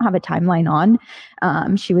still don't have a timeline on.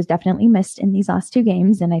 She was definitely missed in these last 2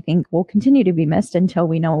 games, and I think will continue to be missed until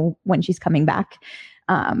we know when she's coming back.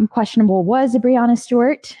 Questionable was Brianna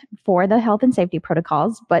Stewart for the health and safety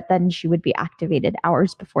protocols, but then she would be activated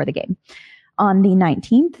hours before the game. On the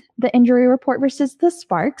 19th, the injury report versus the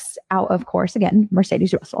Sparks out, of course, again,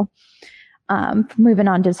 Mercedes Russell. Moving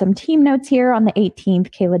on to some team notes here. On the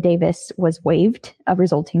 18th, Kayla Davis was waived, a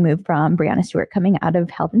resulting move from Brianna Stewart coming out of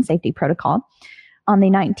health and safety protocol. On the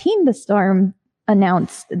 19th, the Storm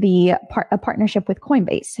announced a partnership with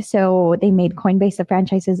Coinbase. So they made Coinbase the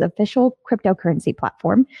franchise's official cryptocurrency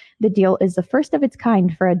platform. The deal is the first of its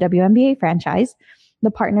kind for a WNBA franchise.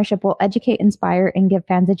 The partnership will educate, inspire, and give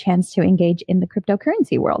fans a chance to engage in the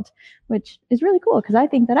cryptocurrency world, which is really cool because I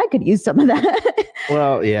think that I could use some of that.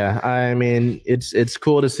 Well, yeah, I mean, it's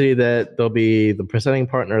cool to see that they'll be the presenting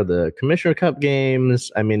partner of the Commissioner Cup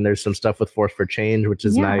games. I mean, there's some stuff with Force for Change, which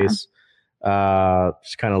is nice.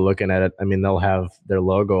 Just kind of looking at it. I mean, they'll have their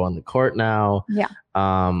logo on the court now. Yeah.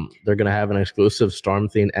 They're going to have an exclusive Storm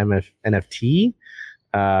themed NFT.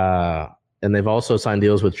 And they've also signed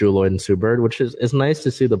deals with Drew Lloyd and Sue Bird, which is nice to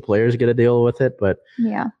see the players get a deal with it. But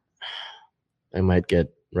yeah, I might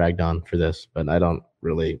get ragged on for this, but I don't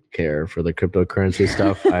really care for the cryptocurrency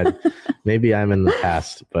stuff. Maybe I'm in the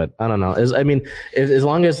past, but I don't know. As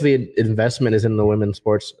long as the investment is in the women's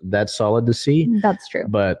sports, that's solid to see. That's true.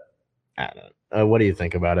 But I don't know. What do you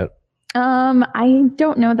think about it? I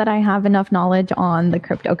don't know that I have enough knowledge on the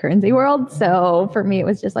cryptocurrency world. So for me, it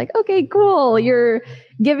was just like, okay, cool. You're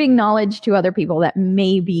giving knowledge to other people that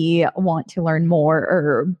maybe want to learn more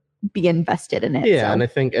or be invested in it. Yeah. So. And I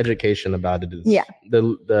think education about it is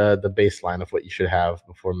the baseline of what you should have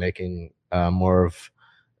before making more of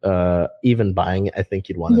even buying it. I think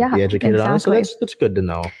you'd want to be educated on it. So that's good to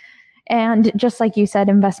know. And just like you said,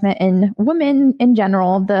 investment in women in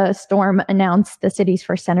general, the Storm announced the city's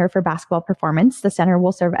first center for basketball performance. The center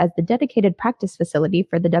will serve as the dedicated practice facility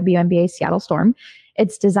for the WNBA Seattle Storm.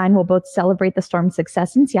 Its design will both celebrate the Storm's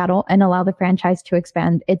success in Seattle and allow the franchise to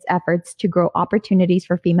expand its efforts to grow opportunities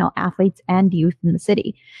for female athletes and youth in the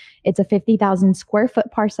city. It's a 50,000 square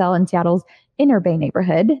foot parcel in Seattle's Inner Bay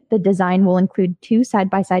neighborhood. The design will include 2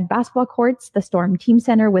 side-by-side basketball courts, the Storm Team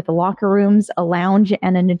Center with locker rooms, a lounge,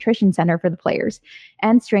 and a nutrition center for the players,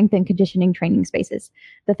 and strength and conditioning training spaces.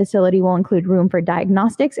 The facility will include room for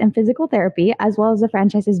diagnostics and physical therapy, as well as the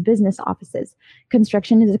franchise's business offices.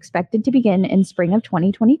 Construction is expected to begin in spring of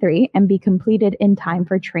 2023 and be completed in time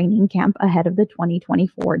for training camp ahead of the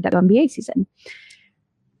 2024 WNBA season.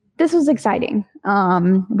 This was exciting.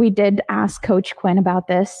 We did ask Coach Quinn about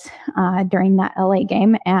this during that LA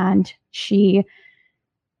game, and she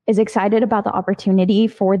is excited about the opportunity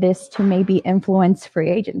for this to maybe influence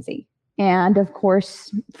free agency. And of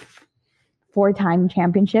course, 4-time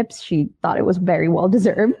championships, she thought it was very well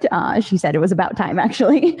deserved. She said it was about time,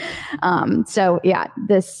 actually. So yeah,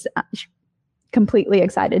 this completely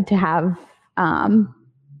excited to have.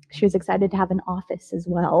 She was excited to have an office as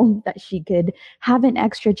well that she could have an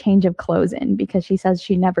extra change of clothes in because she says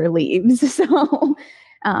she never leaves. So,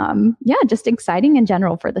 just exciting in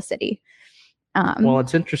general for the city. Well,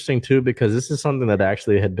 it's interesting too because this is something that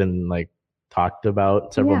actually had been talked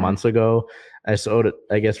about several months ago. I saw it,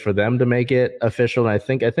 I guess, for them to make it official. And I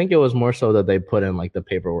think it was more so that they put in the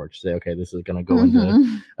paperwork to say, okay, this is going to go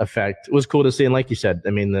into effect. It was cool to see, and like you said, I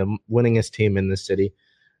mean, the winningest team in this city.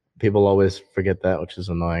 People always forget that, which is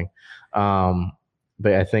annoying.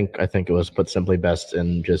 But I think it was put simply best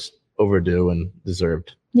and just overdue and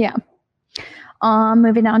deserved. Yeah.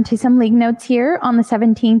 Moving on to some league notes here. On the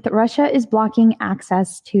 17th, Russia is blocking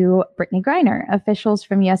access to Brittany Griner. Officials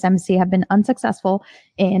from USMC have been unsuccessful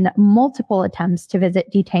in multiple attempts to visit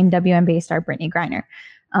detained WNBA star Brittany Griner.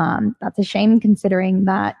 That's a shame considering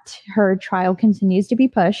that her trial continues to be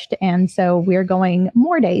pushed. And so we're going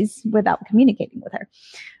more days without communicating with her.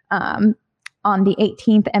 On the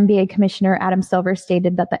 18th, NBA Commissioner Adam Silver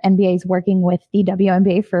stated that the NBA is working with the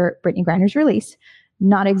WNBA for Brittany Griner's release.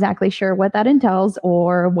 Not exactly sure what that entails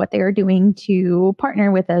or what they are doing to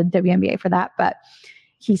partner with the WNBA for that. But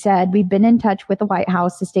he said, we've been in touch with the White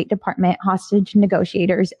House, the State Department, hostage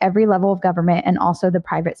negotiators, every level of government, and also the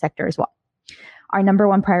private sector as well. Our number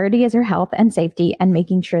one priority is her health and safety and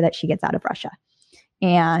making sure that she gets out of Russia.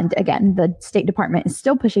 And again, the State Department is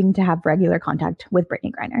still pushing to have regular contact with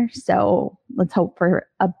Brittany Griner. So let's hope for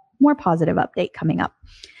a more positive update coming up.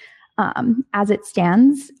 As it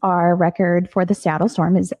stands, our record for the Seattle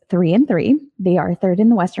Storm is 3-3. They are third in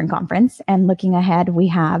the Western Conference. And looking ahead, we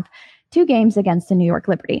have 2 games against the New York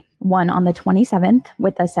Liberty, one on the 27th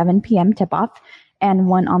with a 7 p.m. tip-off and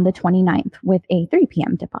one on the 29th with a 3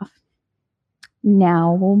 p.m. tip-off.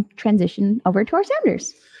 Now we'll transition over to our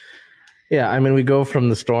Sounders. Yeah, I mean, we go from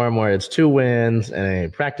the Storm where it's 2 wins and a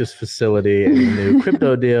practice facility and a new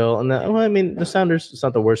crypto deal. And the Sounders, it's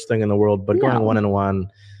not the worst thing in the world, but going 1-1,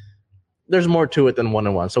 there's more to it than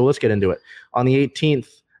 1-1. So let's get into it. On the 18th,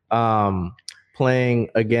 playing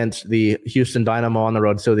against the Houston Dynamo on the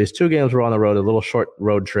road. So these 2 games were on the road, a little short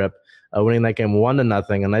road trip, winning that game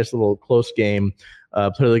 1-0, a nice little close game.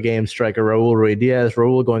 Player of the game striker Raul Ruidiaz.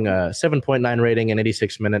 Raul going a 7.9 rating in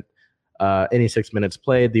 86 minutes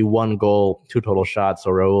played, the 1 goal, 2 total shots.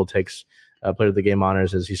 So Raul takes player of the game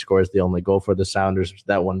honors as he scores the only goal for the Sounders,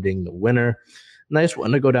 that one being the winner. Nice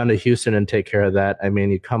one to go down to Houston and take care of that. I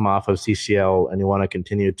mean, you come off of CCL and you want to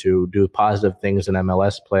continue to do positive things in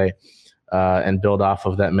MLS play and build off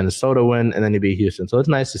of that Minnesota win, and then you beat Houston. So it's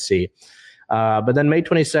nice to see. But then May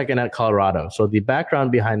 22nd at Colorado. So the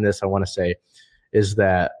background behind this, I want to say, is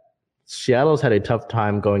that Seattle's had a tough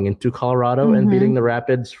time going into Colorado and beating the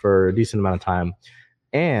Rapids for a decent amount of time.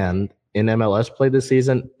 And in MLS play this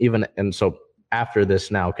season, so after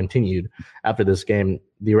this now continued, after this game,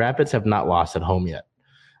 the Rapids have not lost at home yet.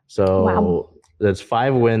 So that's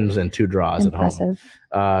 5 wins and 2 draws at home.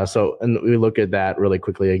 And we look at that really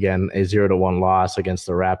quickly again, a 0-1 loss against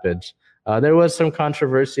the Rapids. There was some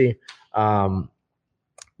controversy.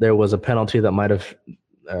 There was a penalty that might have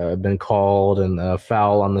been called and a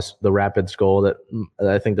foul on the Rapids goal that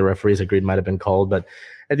I think the referees agreed might have been called. But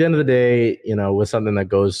at the end of the day, with something that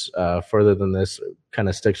goes further than this, kind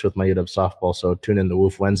of sticks with my UW softball. So tune in to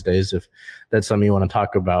Woof Wednesdays if that's something you want to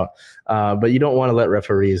talk about. But you don't want to let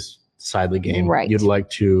referees decide the game. Right. You'd like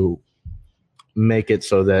to make it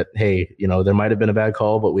so that, hey, there might have been a bad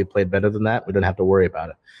call, but we played better than that. We don't have to worry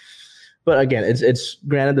about it. But again, it's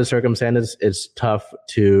granted the circumstances, it's tough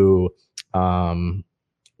to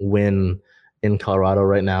win in Colorado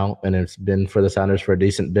right now, and it's been for the Sounders for a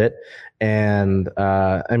decent bit. And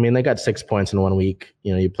they got 6 points in 1 week.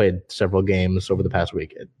 You played several games over the past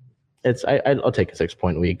week. I'll take a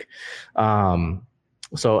 6-point week.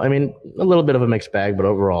 So a little bit of a mixed bag, but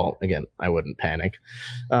overall, again, I wouldn't panic.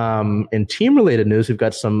 In team related news, we've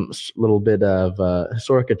got some little bit of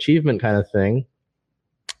historic achievement kind of thing.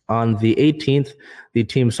 On the 18th, the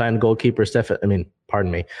team signed goalkeeper On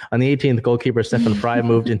the 18th, goalkeeper Stefan Fry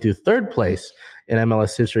moved into 3rd place in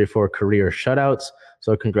MLS history for career shutouts.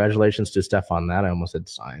 So congratulations to Steph on that. I almost said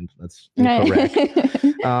signed. That's incorrect.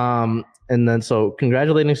 And then so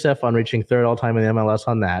congratulating Steph on reaching 3rd all-time in the MLS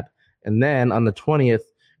on that. And then on the 20th,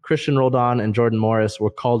 Christian Roldan and Jordan Morris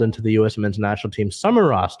were called into the U.S. men's national team summer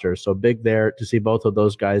roster. So big there to see both of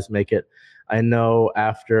those guys make it. I know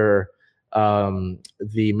after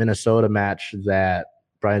the Minnesota match that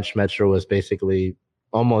Brian Schmetzer was basically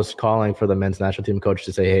almost calling for the men's national team coach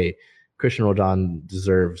to say, hey, Christian Roldan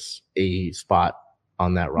deserves a spot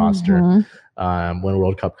on that roster when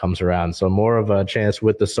World Cup comes around. So more of a chance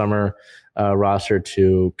with the summer roster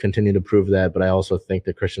to continue to prove that. But I also think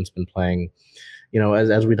that Christian's been playing,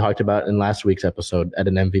 as we talked about in last week's episode, at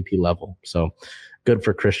an MVP level. So good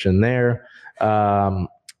for Christian there.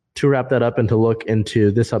 To wrap that up and to look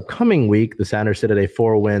into this upcoming week, the Sounders sit at a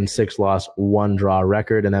 4-win, 6-loss, 1-draw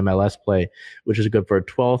record in MLS play, which is good for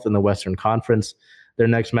 12th in the Western Conference. Their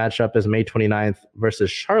next matchup is May 29th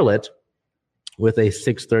versus Charlotte with a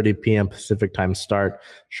 6:30 p.m. Pacific time start.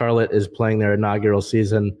 Charlotte is playing their inaugural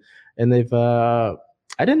season, and they've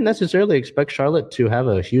I didn't necessarily expect Charlotte to have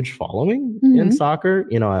a huge following in soccer.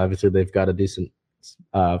 Obviously they've got a decent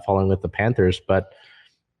following with the Panthers, but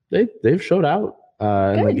they've showed out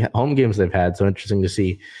in the home games they've had. So interesting to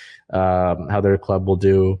see how their club will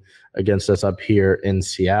do against us up here in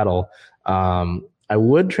Seattle. I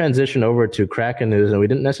would transition over to Kraken news, and we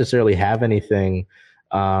didn't necessarily have anything.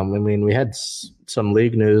 We had some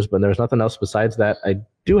league news, but there's nothing else besides that. I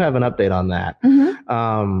do have an update on that.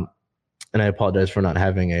 And I apologize for not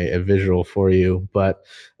having a visual for you, but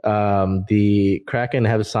the Kraken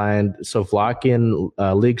have signed Slovakian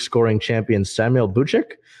league scoring champion Samuel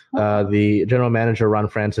Buček. The general manager, Ron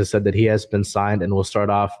Francis, said that he has been signed and will start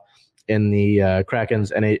off in the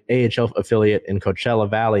Kraken's AHL affiliate in Coachella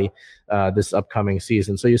Valley this upcoming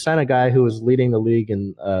season. So you sign a guy who is leading the league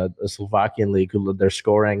in the Slovakian league, who they're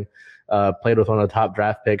scoring, played with one of the top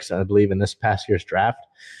draft picks, I believe, in this past year's draft.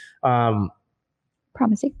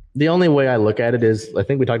 Promising. The only way I look at it is, I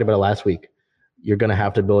think we talked about it last week, you're going to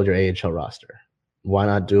have to build your AHL roster. Why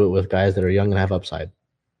not do it with guys that are young and have upside?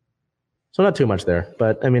 So not too much there,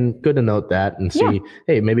 but good to note that and see,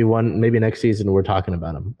 hey, maybe next season we're talking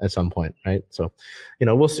about them at some point, right? So,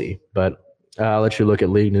 we'll see. But I'll let you look at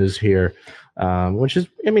league news here, which is,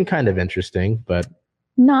 kind of interesting, but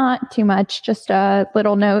not too much. Just a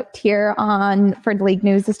little note here for the league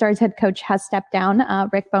news. The Stars head coach has stepped down.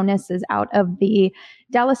 Rick Bowness is out of the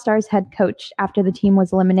Dallas Stars head coach after the team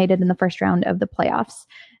was eliminated in the first round of the playoffs.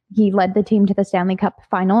 He led the team to the Stanley Cup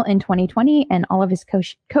final in 2020, and all of his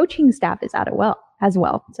coaching staff is out as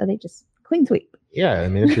well. So they just clean sweep. Yeah,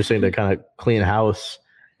 interesting to kind of clean house.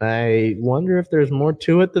 I wonder if there's more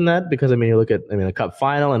to it than that, because you look at a Cup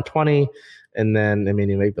final in 20, and then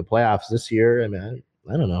you make the playoffs this year.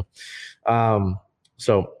 I don't know.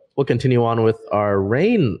 So we'll continue on with our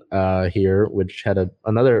Reign here, which had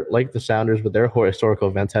another, like the Sounders with their historical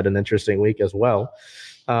events, had an interesting week as well.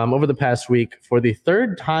 Over the past week, for the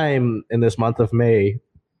third time in this month of May,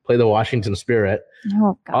 play the Washington Spirit.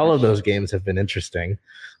 Oh, gosh. All of those games have been interesting.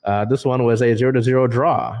 This one was a 0-0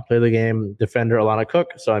 draw. Play the game, defender Alana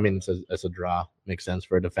Cook. So, it's a draw. Makes sense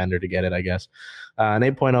for a defender to get it, I guess. An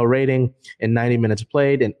 8.0 rating in 90 minutes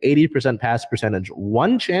played, an 80% pass percentage.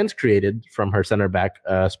 One chance created from her center back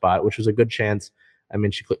spot, which was a good chance.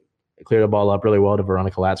 She cleared the ball up really well to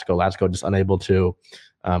Veronica Latsko. Latsko just unable to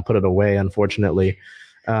put it away, unfortunately.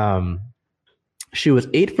 She was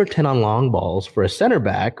 8 for 10 on long balls for a center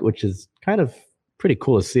back, which is kind of pretty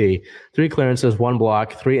cool to see. 3 clearances, 1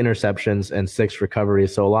 block, 3 interceptions, and 6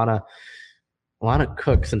 recoveries. So Alana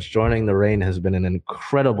Cook, since joining the Reign, has been an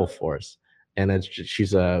incredible force, and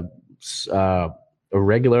she's a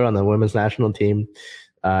regular on the women's national team,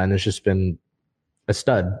 and it's just been a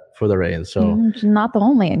stud for the Reign. So she's not the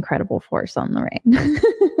only incredible force on the Reign.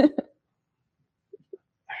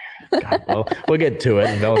 God, well, we'll get to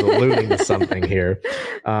it. I was alluding to something here,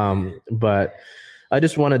 but I do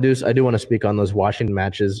want to speak on those Washington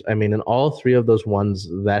matches. In all 3 of those ones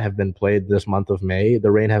that have been played this month of May, the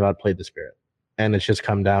Reign have outplayed the Spirit, and it's just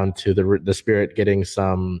come down to the Spirit getting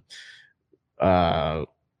some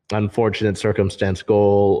unfortunate circumstance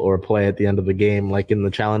goal or play at the end of the game, like in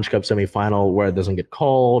the Challenge Cup semifinal where it doesn't get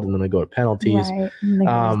called and then they go to penalties.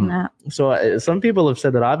 Right. So some people have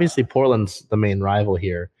said that obviously Portland's the main rival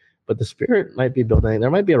here, but the Spirit might be there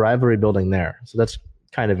might be a rivalry building there. So that's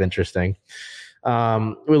kind of interesting.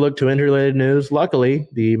 We look to interrelated news. Luckily,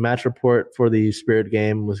 the match report for the Spirit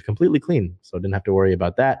game was completely clean, so didn't have to worry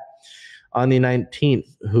about that. On the 19th,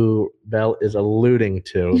 who Bell is alluding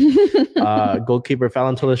to, goalkeeper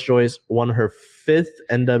Fallon Tillis-Joyce won her 5th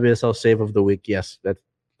NWSL save of the week. Yes, that's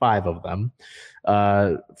 5 of them.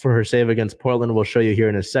 For her save against Portland, we'll show you here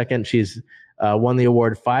in a second. She's won the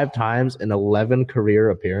award 5 times in 11 career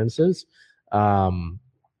appearances.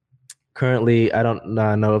 Currently, I don't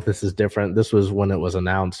know if this is different. This was when it was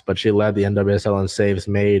announced, but she led the NWSL in saves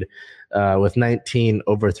made with 19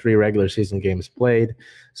 over 3 regular season games played.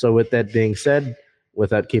 So with that being said,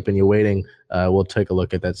 without keeping you waiting, we'll take a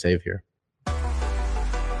look at that save here.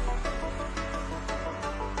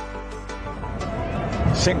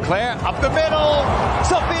 Sinclair up the middle.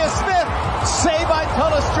 Sophia Smith. Saved by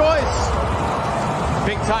Tillis-Joyce.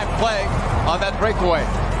 Big time play on that breakaway.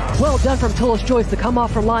 Well done from Tillis-Joyce to come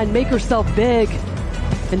off her line, make herself big,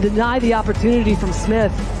 and deny the opportunity from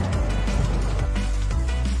Smith.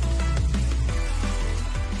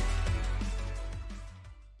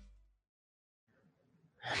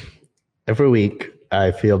 Every week,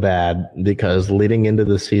 I feel bad because leading into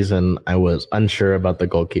the season, I was unsure about the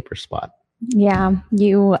goalkeeper spot. Yeah,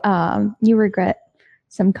 you regret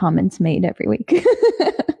some comments made every week.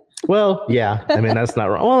 Well, yeah. I mean, that's not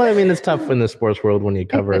wrong. Well, I mean, it's tough in the sports world when you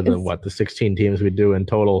cover the 16 teams we do in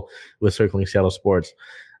total with Circling Seattle Sports.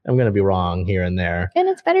 I'm going to be wrong here and there. And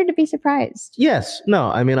it's better to be surprised. Yes. No,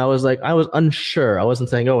 I mean, I was unsure. I wasn't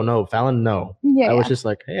saying, oh, no, Fallon, no. Yeah. I was just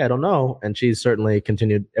like, hey, I don't know. And she's certainly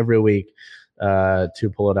continued every week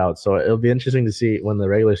to pull it out. So it'll be interesting to see when the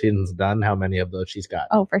regular season's done how many of those she's got.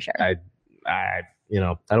 Oh, for sure. I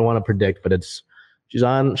don't want to predict, but she's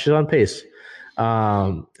on pace.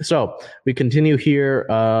 So we continue here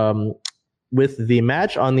with the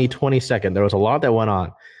match on the 22nd. There was a lot that went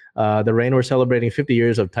on. The Reign were celebrating 50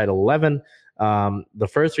 years of Title 11. The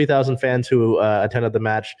first 3,000 fans who attended the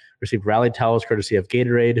match received rally towels courtesy of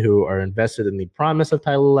Gatorade, who are invested in the promise of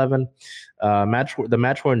Title 11. The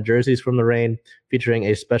match-worn jerseys from the Reign, featuring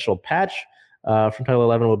a special patch from Title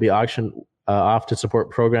 11, will be auctioned off to support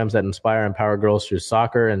programs that inspire and empower girls through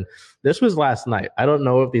soccer. And this was last night. I don't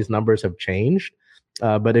know if these numbers have changed,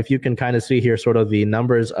 but if you can kind of see here sort of the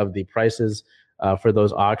numbers of the prices for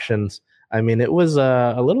those auctions, I mean, it was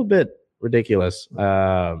a little bit ridiculous.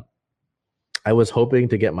 I was hoping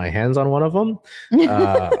to get my hands on one of them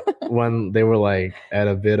when they were like at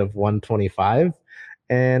a bid of 125.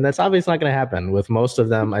 And that's obviously not going to happen with most of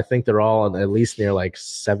them. I think they're all at least near like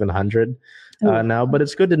 700 now, but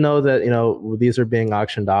it's good to know that, these are being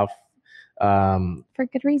auctioned off for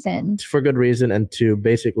good reason. For good reason, and to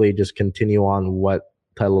basically just continue on what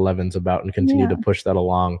Title 11 is about and continue to push that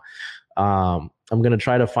along. I'm going to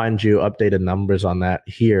try to find you updated numbers on that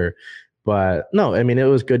here. But no, I mean, it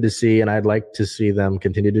was good to see, and I'd like to see them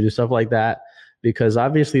continue to do stuff like that, because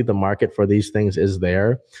obviously the market for these things is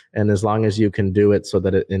there. And as long as you can do it so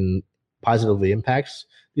that it positively impacts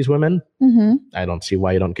these women, I don't see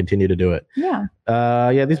why you don't continue to do it. Yeah.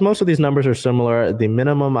 Most of these numbers are similar. The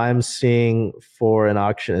minimum I'm seeing for an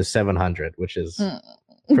auction is 700, which is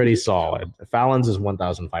pretty solid. Fallon's is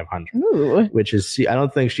 1,500, which is, I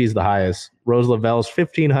don't think she's the highest. Rose Lavelle's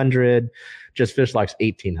 1,500, just Fishlock's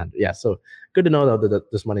 1,800. Yeah, so good to know though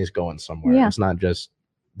that this money is going somewhere. Yeah. It's not just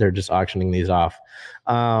they're just auctioning these off.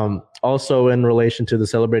 Also, in relation to the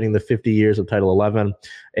celebrating the 50 years of Title 11,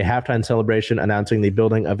 a halftime celebration announcing the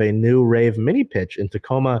building of a new rave mini pitch in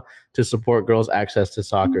Tacoma to support girls' access to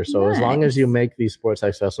soccer. So as long as you make these sports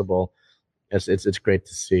accessible, it's great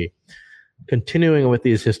to see. Continuing with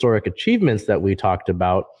these historic achievements that we talked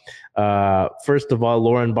about, first of all,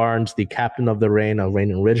 Lauren Barnes, the captain of the Reign, a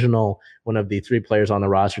Reign original, one of the 3 players on the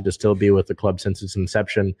roster to still be with the club since its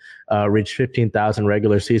inception, reached 15,000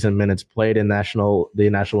 regular season minutes played in the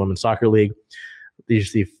National Women's Soccer League.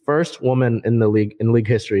 She's the first woman in league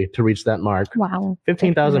history to reach that mark. Wow,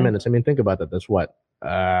 15,000 minutes. I mean, think about that. That's what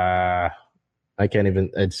I can't even.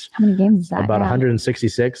 It's how many games is that? About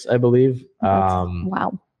 166, I believe.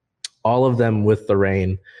 Wow. All of them with the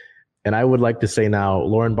Reign. And I would like to say now,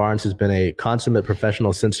 Lauren Barnes has been a consummate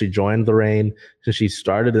professional since she joined the Reign, since she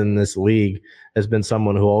started in this league, has been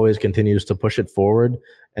someone who always continues to push it forward.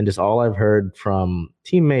 And just all I've heard from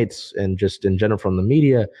teammates and just in general from the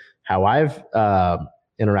media, how I've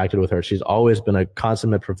interacted with her, she's always been a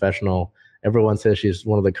consummate professional. Everyone says she's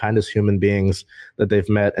one of the kindest human beings that they've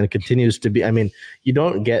met and continues to be. I mean, you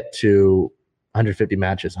don't get to 150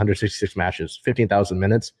 matches, 166 matches, 15,000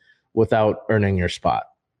 minutes without earning your spot.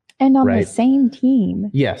 And on the same team.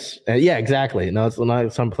 Yes. Yeah, exactly. No, it's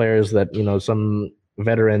not some players that, some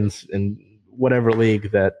veterans in whatever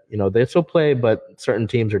league that, they still play, but certain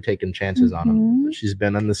teams are taking chances on them. She's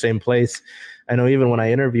been in the same place. I know even when I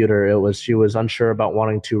interviewed her, she was unsure about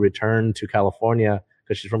wanting to return to California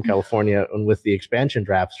because she's from California, and with the expansion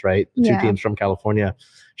drafts, right? The 2 teams from California,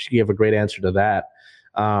 she gave a great answer to that.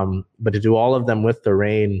 But to do all of them with the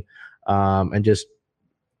Reign, and just,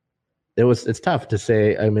 it's tough to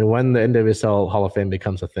say. I mean, when the NWSL Hall of Fame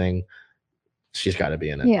becomes a thing, she's got to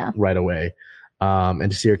be in it right away.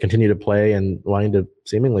 And to see her continue to play and wanting to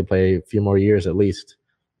seemingly play a few more years at least,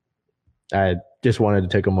 I just wanted to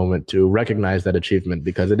take a moment to recognize that achievement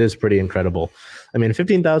because it is pretty incredible. I mean,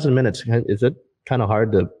 15,000 minutes, is it kind of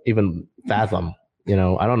hard to even fathom? I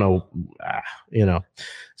don't know,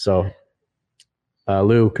 so...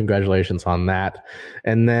 Lou, congratulations on that.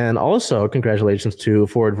 And then also congratulations to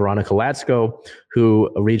forward Veronica Latsko, who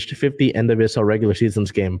reached 50 NWSL regular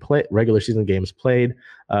season games played,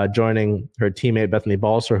 joining her teammate Bethany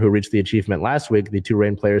Balser, who reached the achievement last week, the 2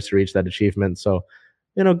 Reign players to reach that achievement. So,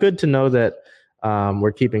 good to know that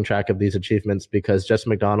we're keeping track of these achievements, because Jess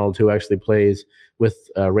McDonald, who actually plays with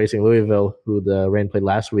Racing Louisville, who the Reign played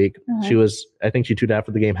last week, I think she tweeted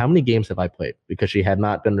after the game, how many games have I played? Because she had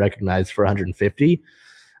not been recognized for 150.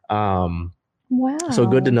 Wow. So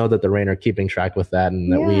good to know that the Reign are keeping track with that,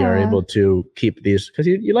 and that we are Yeah. able to keep these, because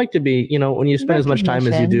you like to be, when you spend as much time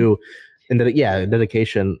as you do in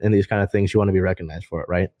dedication in these kind of things, you want to be recognized for it,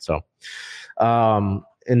 right? So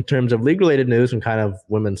in terms of league-related news and kind of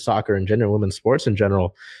women's soccer in general, women's sports in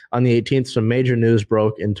general, on the 18th, some major news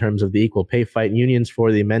broke in terms of the equal pay fight. Unions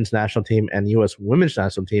for the men's national team and U.S. women's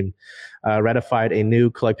national team ratified a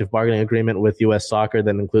new collective bargaining agreement with U.S. Soccer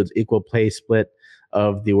that includes equal pay split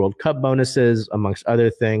of the World Cup bonuses, amongst other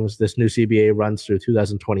things. This new CBA runs through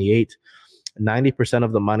 2028. 90%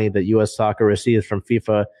 of the money that U.S. Soccer receives from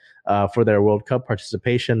FIFA for their World Cup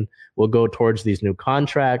participation will go towards these new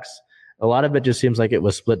contracts. A lot of it just seems like it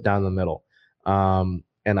was split down the middle. And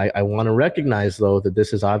I want to recognize, though, that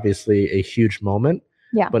this is obviously a huge moment,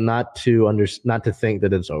 but not to think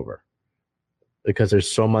that it's over, because there's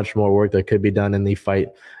so much more work that could be done in the fight,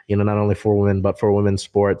 not only for women, but for women's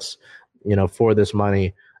sports, for this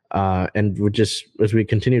money. And we just, as we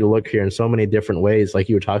continue to look here in so many different ways, like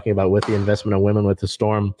you were talking about with the investment of women with the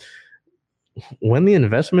Storm, when the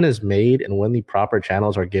investment is made and when the proper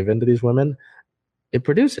channels are given to these women, it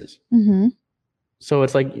produces. Mm-hmm. So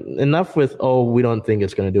it's like, enough with, we don't think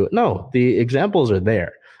it's going to do it. No, the examples are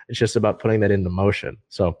there. It's just about putting that into motion.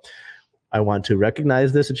 So I want to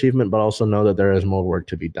recognize this achievement, but also know that there is more work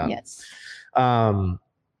to be done. Yes.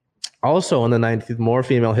 Also on the 19th, more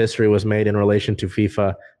female history was made in relation to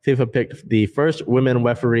FIFA. FIFA picked the first women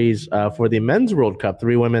referees for the Men's World Cup.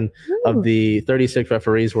 3 women of the 36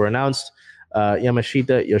 referees were announced.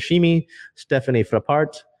 Yamashita Yoshimi, Stephanie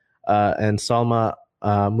Frappart, and Salma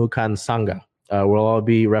Mukansanga will all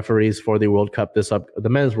be referees for the World Cup the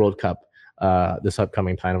Men's World Cup this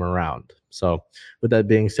upcoming time around. So with that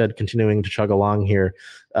being said, continuing to chug along here,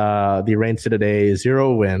 the Reign sit at a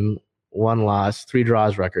 0 win, 1 loss, 3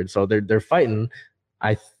 draws record. So they're fighting.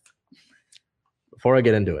 Before I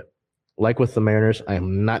get into it, like with the Mariners, I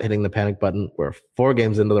am not hitting the panic button. We're 4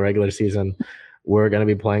 games into the regular season. We're going to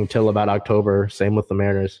be playing till about October. Same with the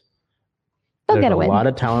Mariners. There's a lot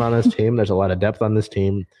of talent on this team. There's a lot of depth on this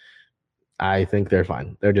team. I think they're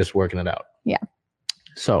fine. They're just working it out. Yeah.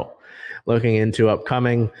 So looking into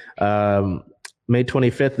upcoming May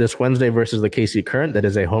 25th, this Wednesday versus the KC Current. That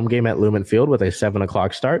is a home game at Lumen Field with a 7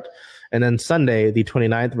 o'clock start. And then Sunday, the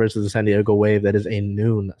 29th versus the San Diego Wave. That is a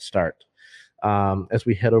noon start. As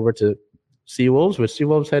we head over to Seawolves, which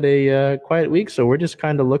Seawolves had a quiet week. So we're just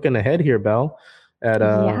kind of looking ahead here, Belle, at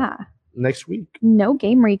next week. No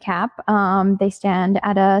game recap. They stand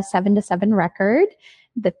at a 7-7 record,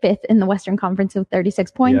 the 5th in the Western Conference with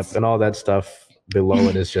 36 points. Yep, and all that stuff below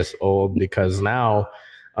it is just old, because now,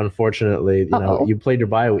 unfortunately, you played you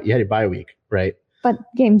had your bye week, right? But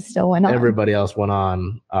games still went on. Everybody else went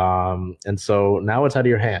on, and so now it's out of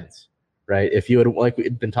your hands, right? If you had, like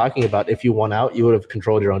we've been talking about, if you won out, you would have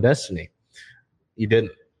controlled your own destiny. You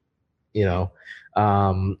didn't,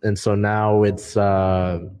 and so now it's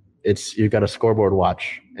you got a scoreboard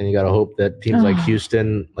watch, and you got to hope that teams like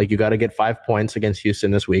Houston, you got to get 5 points against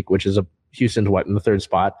Houston this week, which is Houston's in the 3rd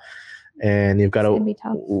spot, and you've got to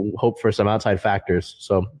hope for some outside factors.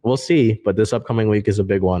 So we'll see, but this upcoming week is a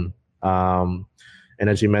big one. And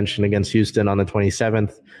as you mentioned, against Houston on the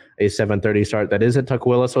 27th, a 7:30 start. That is at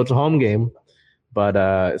Tukwila, so it's a home game.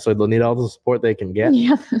 But so they'll need all the support they can get.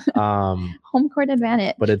 Yeah. Home court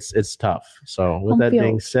advantage. But it's tough. So with that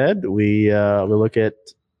being said, we look at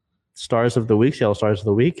Stars of the Week, Seattle Stars of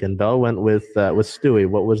the Week, and Belle went with Stewie.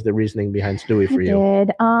 What was the reasoning behind Stewie for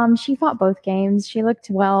you? She fought both games. She looked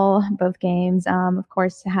well both games. Of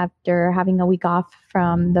course, after having a week off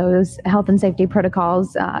from those health and safety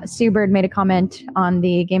protocols, Sue Bird made a comment on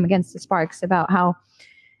the game against the Sparks about how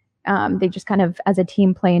they just kind of, as a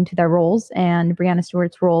team, play into their roles, and Brianna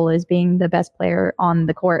Stewart's role is being the best player on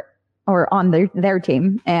the court, or on their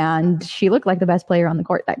team, and she looked like the best player on the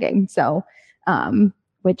court that game. So,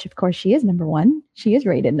 which of course she is number 1. She is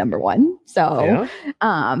rated number 1. So,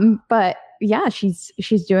 but yeah, she's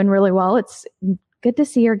doing really well. It's good to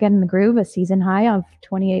see her get in the groove. A season high of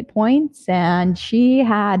 28 points, and she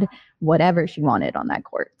had whatever she wanted on that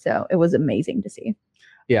court. So it was amazing to see.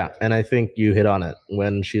 Yeah, and I think you hit on it.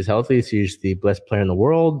 When she's healthy, she's the best player in the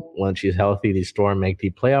world. When she's healthy, the Storm make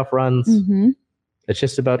deep playoff runs. Mm-hmm. It's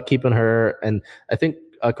just about keeping her. And I think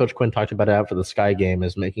Coach Quinn talked about it after the Sky game,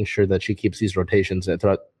 is making sure that she keeps these rotations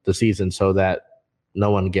throughout the season so that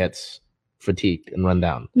no one gets fatigued and run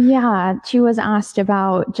down. Yeah, she was asked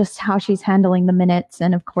about just how she's handling the minutes.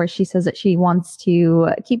 And of course, she says that she wants to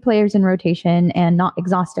keep players in rotation and not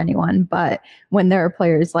exhaust anyone. But when there are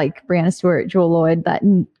players like Brianna Stewart, Jewell Loyd that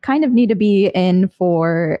kind of need to be in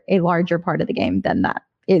for a larger part of the game, then that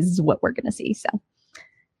is what we're going to see. So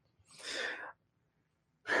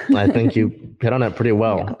I think you hit on it pretty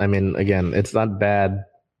well. Yeah. I mean, again, it's not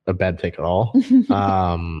a bad pick at all.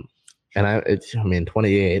 And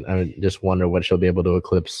 28. I just wonder what she'll be able to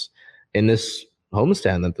eclipse in this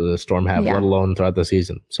homestand that the Storm have, let alone throughout the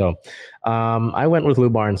season. So I went with Lou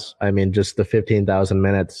Barnes. I mean, just the 15,000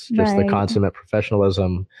 minutes, just the consummate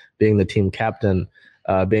professionalism, being the team captain,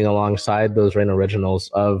 being alongside those Reign Originals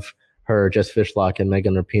of her, Jess Fishlock and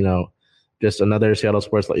Megan Rapinoe. Just another Seattle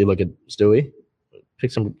sports let you look at Stewie.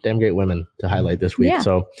 Pick some damn great women to highlight this week. Yeah.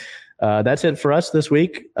 So that's it for us this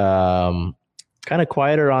week. Kind of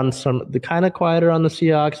quieter on the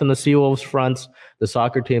Seahawks and the Seawolves fronts. The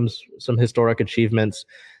soccer teams, some historic achievements.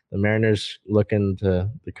 The Mariners looking to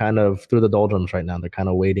they're kind of through the doldrums right now. They're kind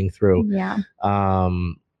of wading through. Yeah.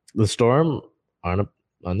 The Storm on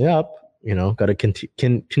the up. You know, got to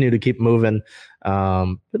continue to keep moving.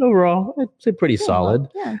 But overall, I'd say pretty solid.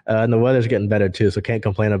 Yeah. And the weather's getting better too, so can't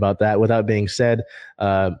complain about that. With that being said,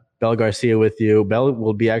 Belle Garcia with you. Belle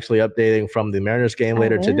will be actually updating from the Mariners game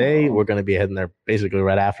later today. We're going to be heading there basically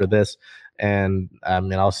right after this. And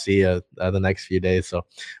I'll see you the next few days. So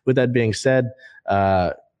with that being said,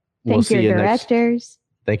 we'll see you next.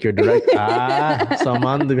 Thank your director.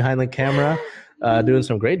 Someone behind the camera doing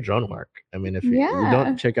some great drone work. I mean, if you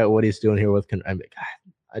don't check out what he's doing here with,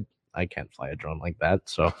 I can't fly a drone like that.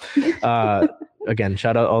 So again,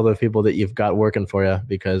 shout out all the people that you've got working for you,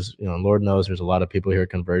 because Lord knows there's a lot of people here at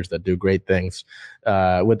Converge that do great things.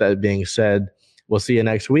 With that being said, we'll see you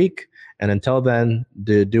next week. And until then,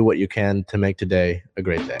 do what you can to make today a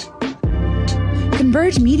great day.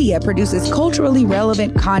 Converge Media produces culturally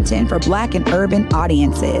relevant content for Black and urban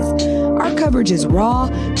audiences. Our coverage is raw,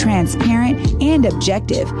 transparent, and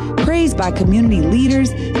objective, praised by community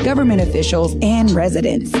leaders, government officials, and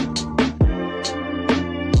residents.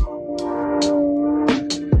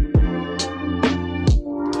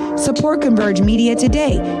 Support Converge Media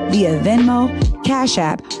today via Venmo, Cash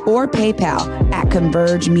App, or PayPal at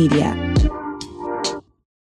Converge Media.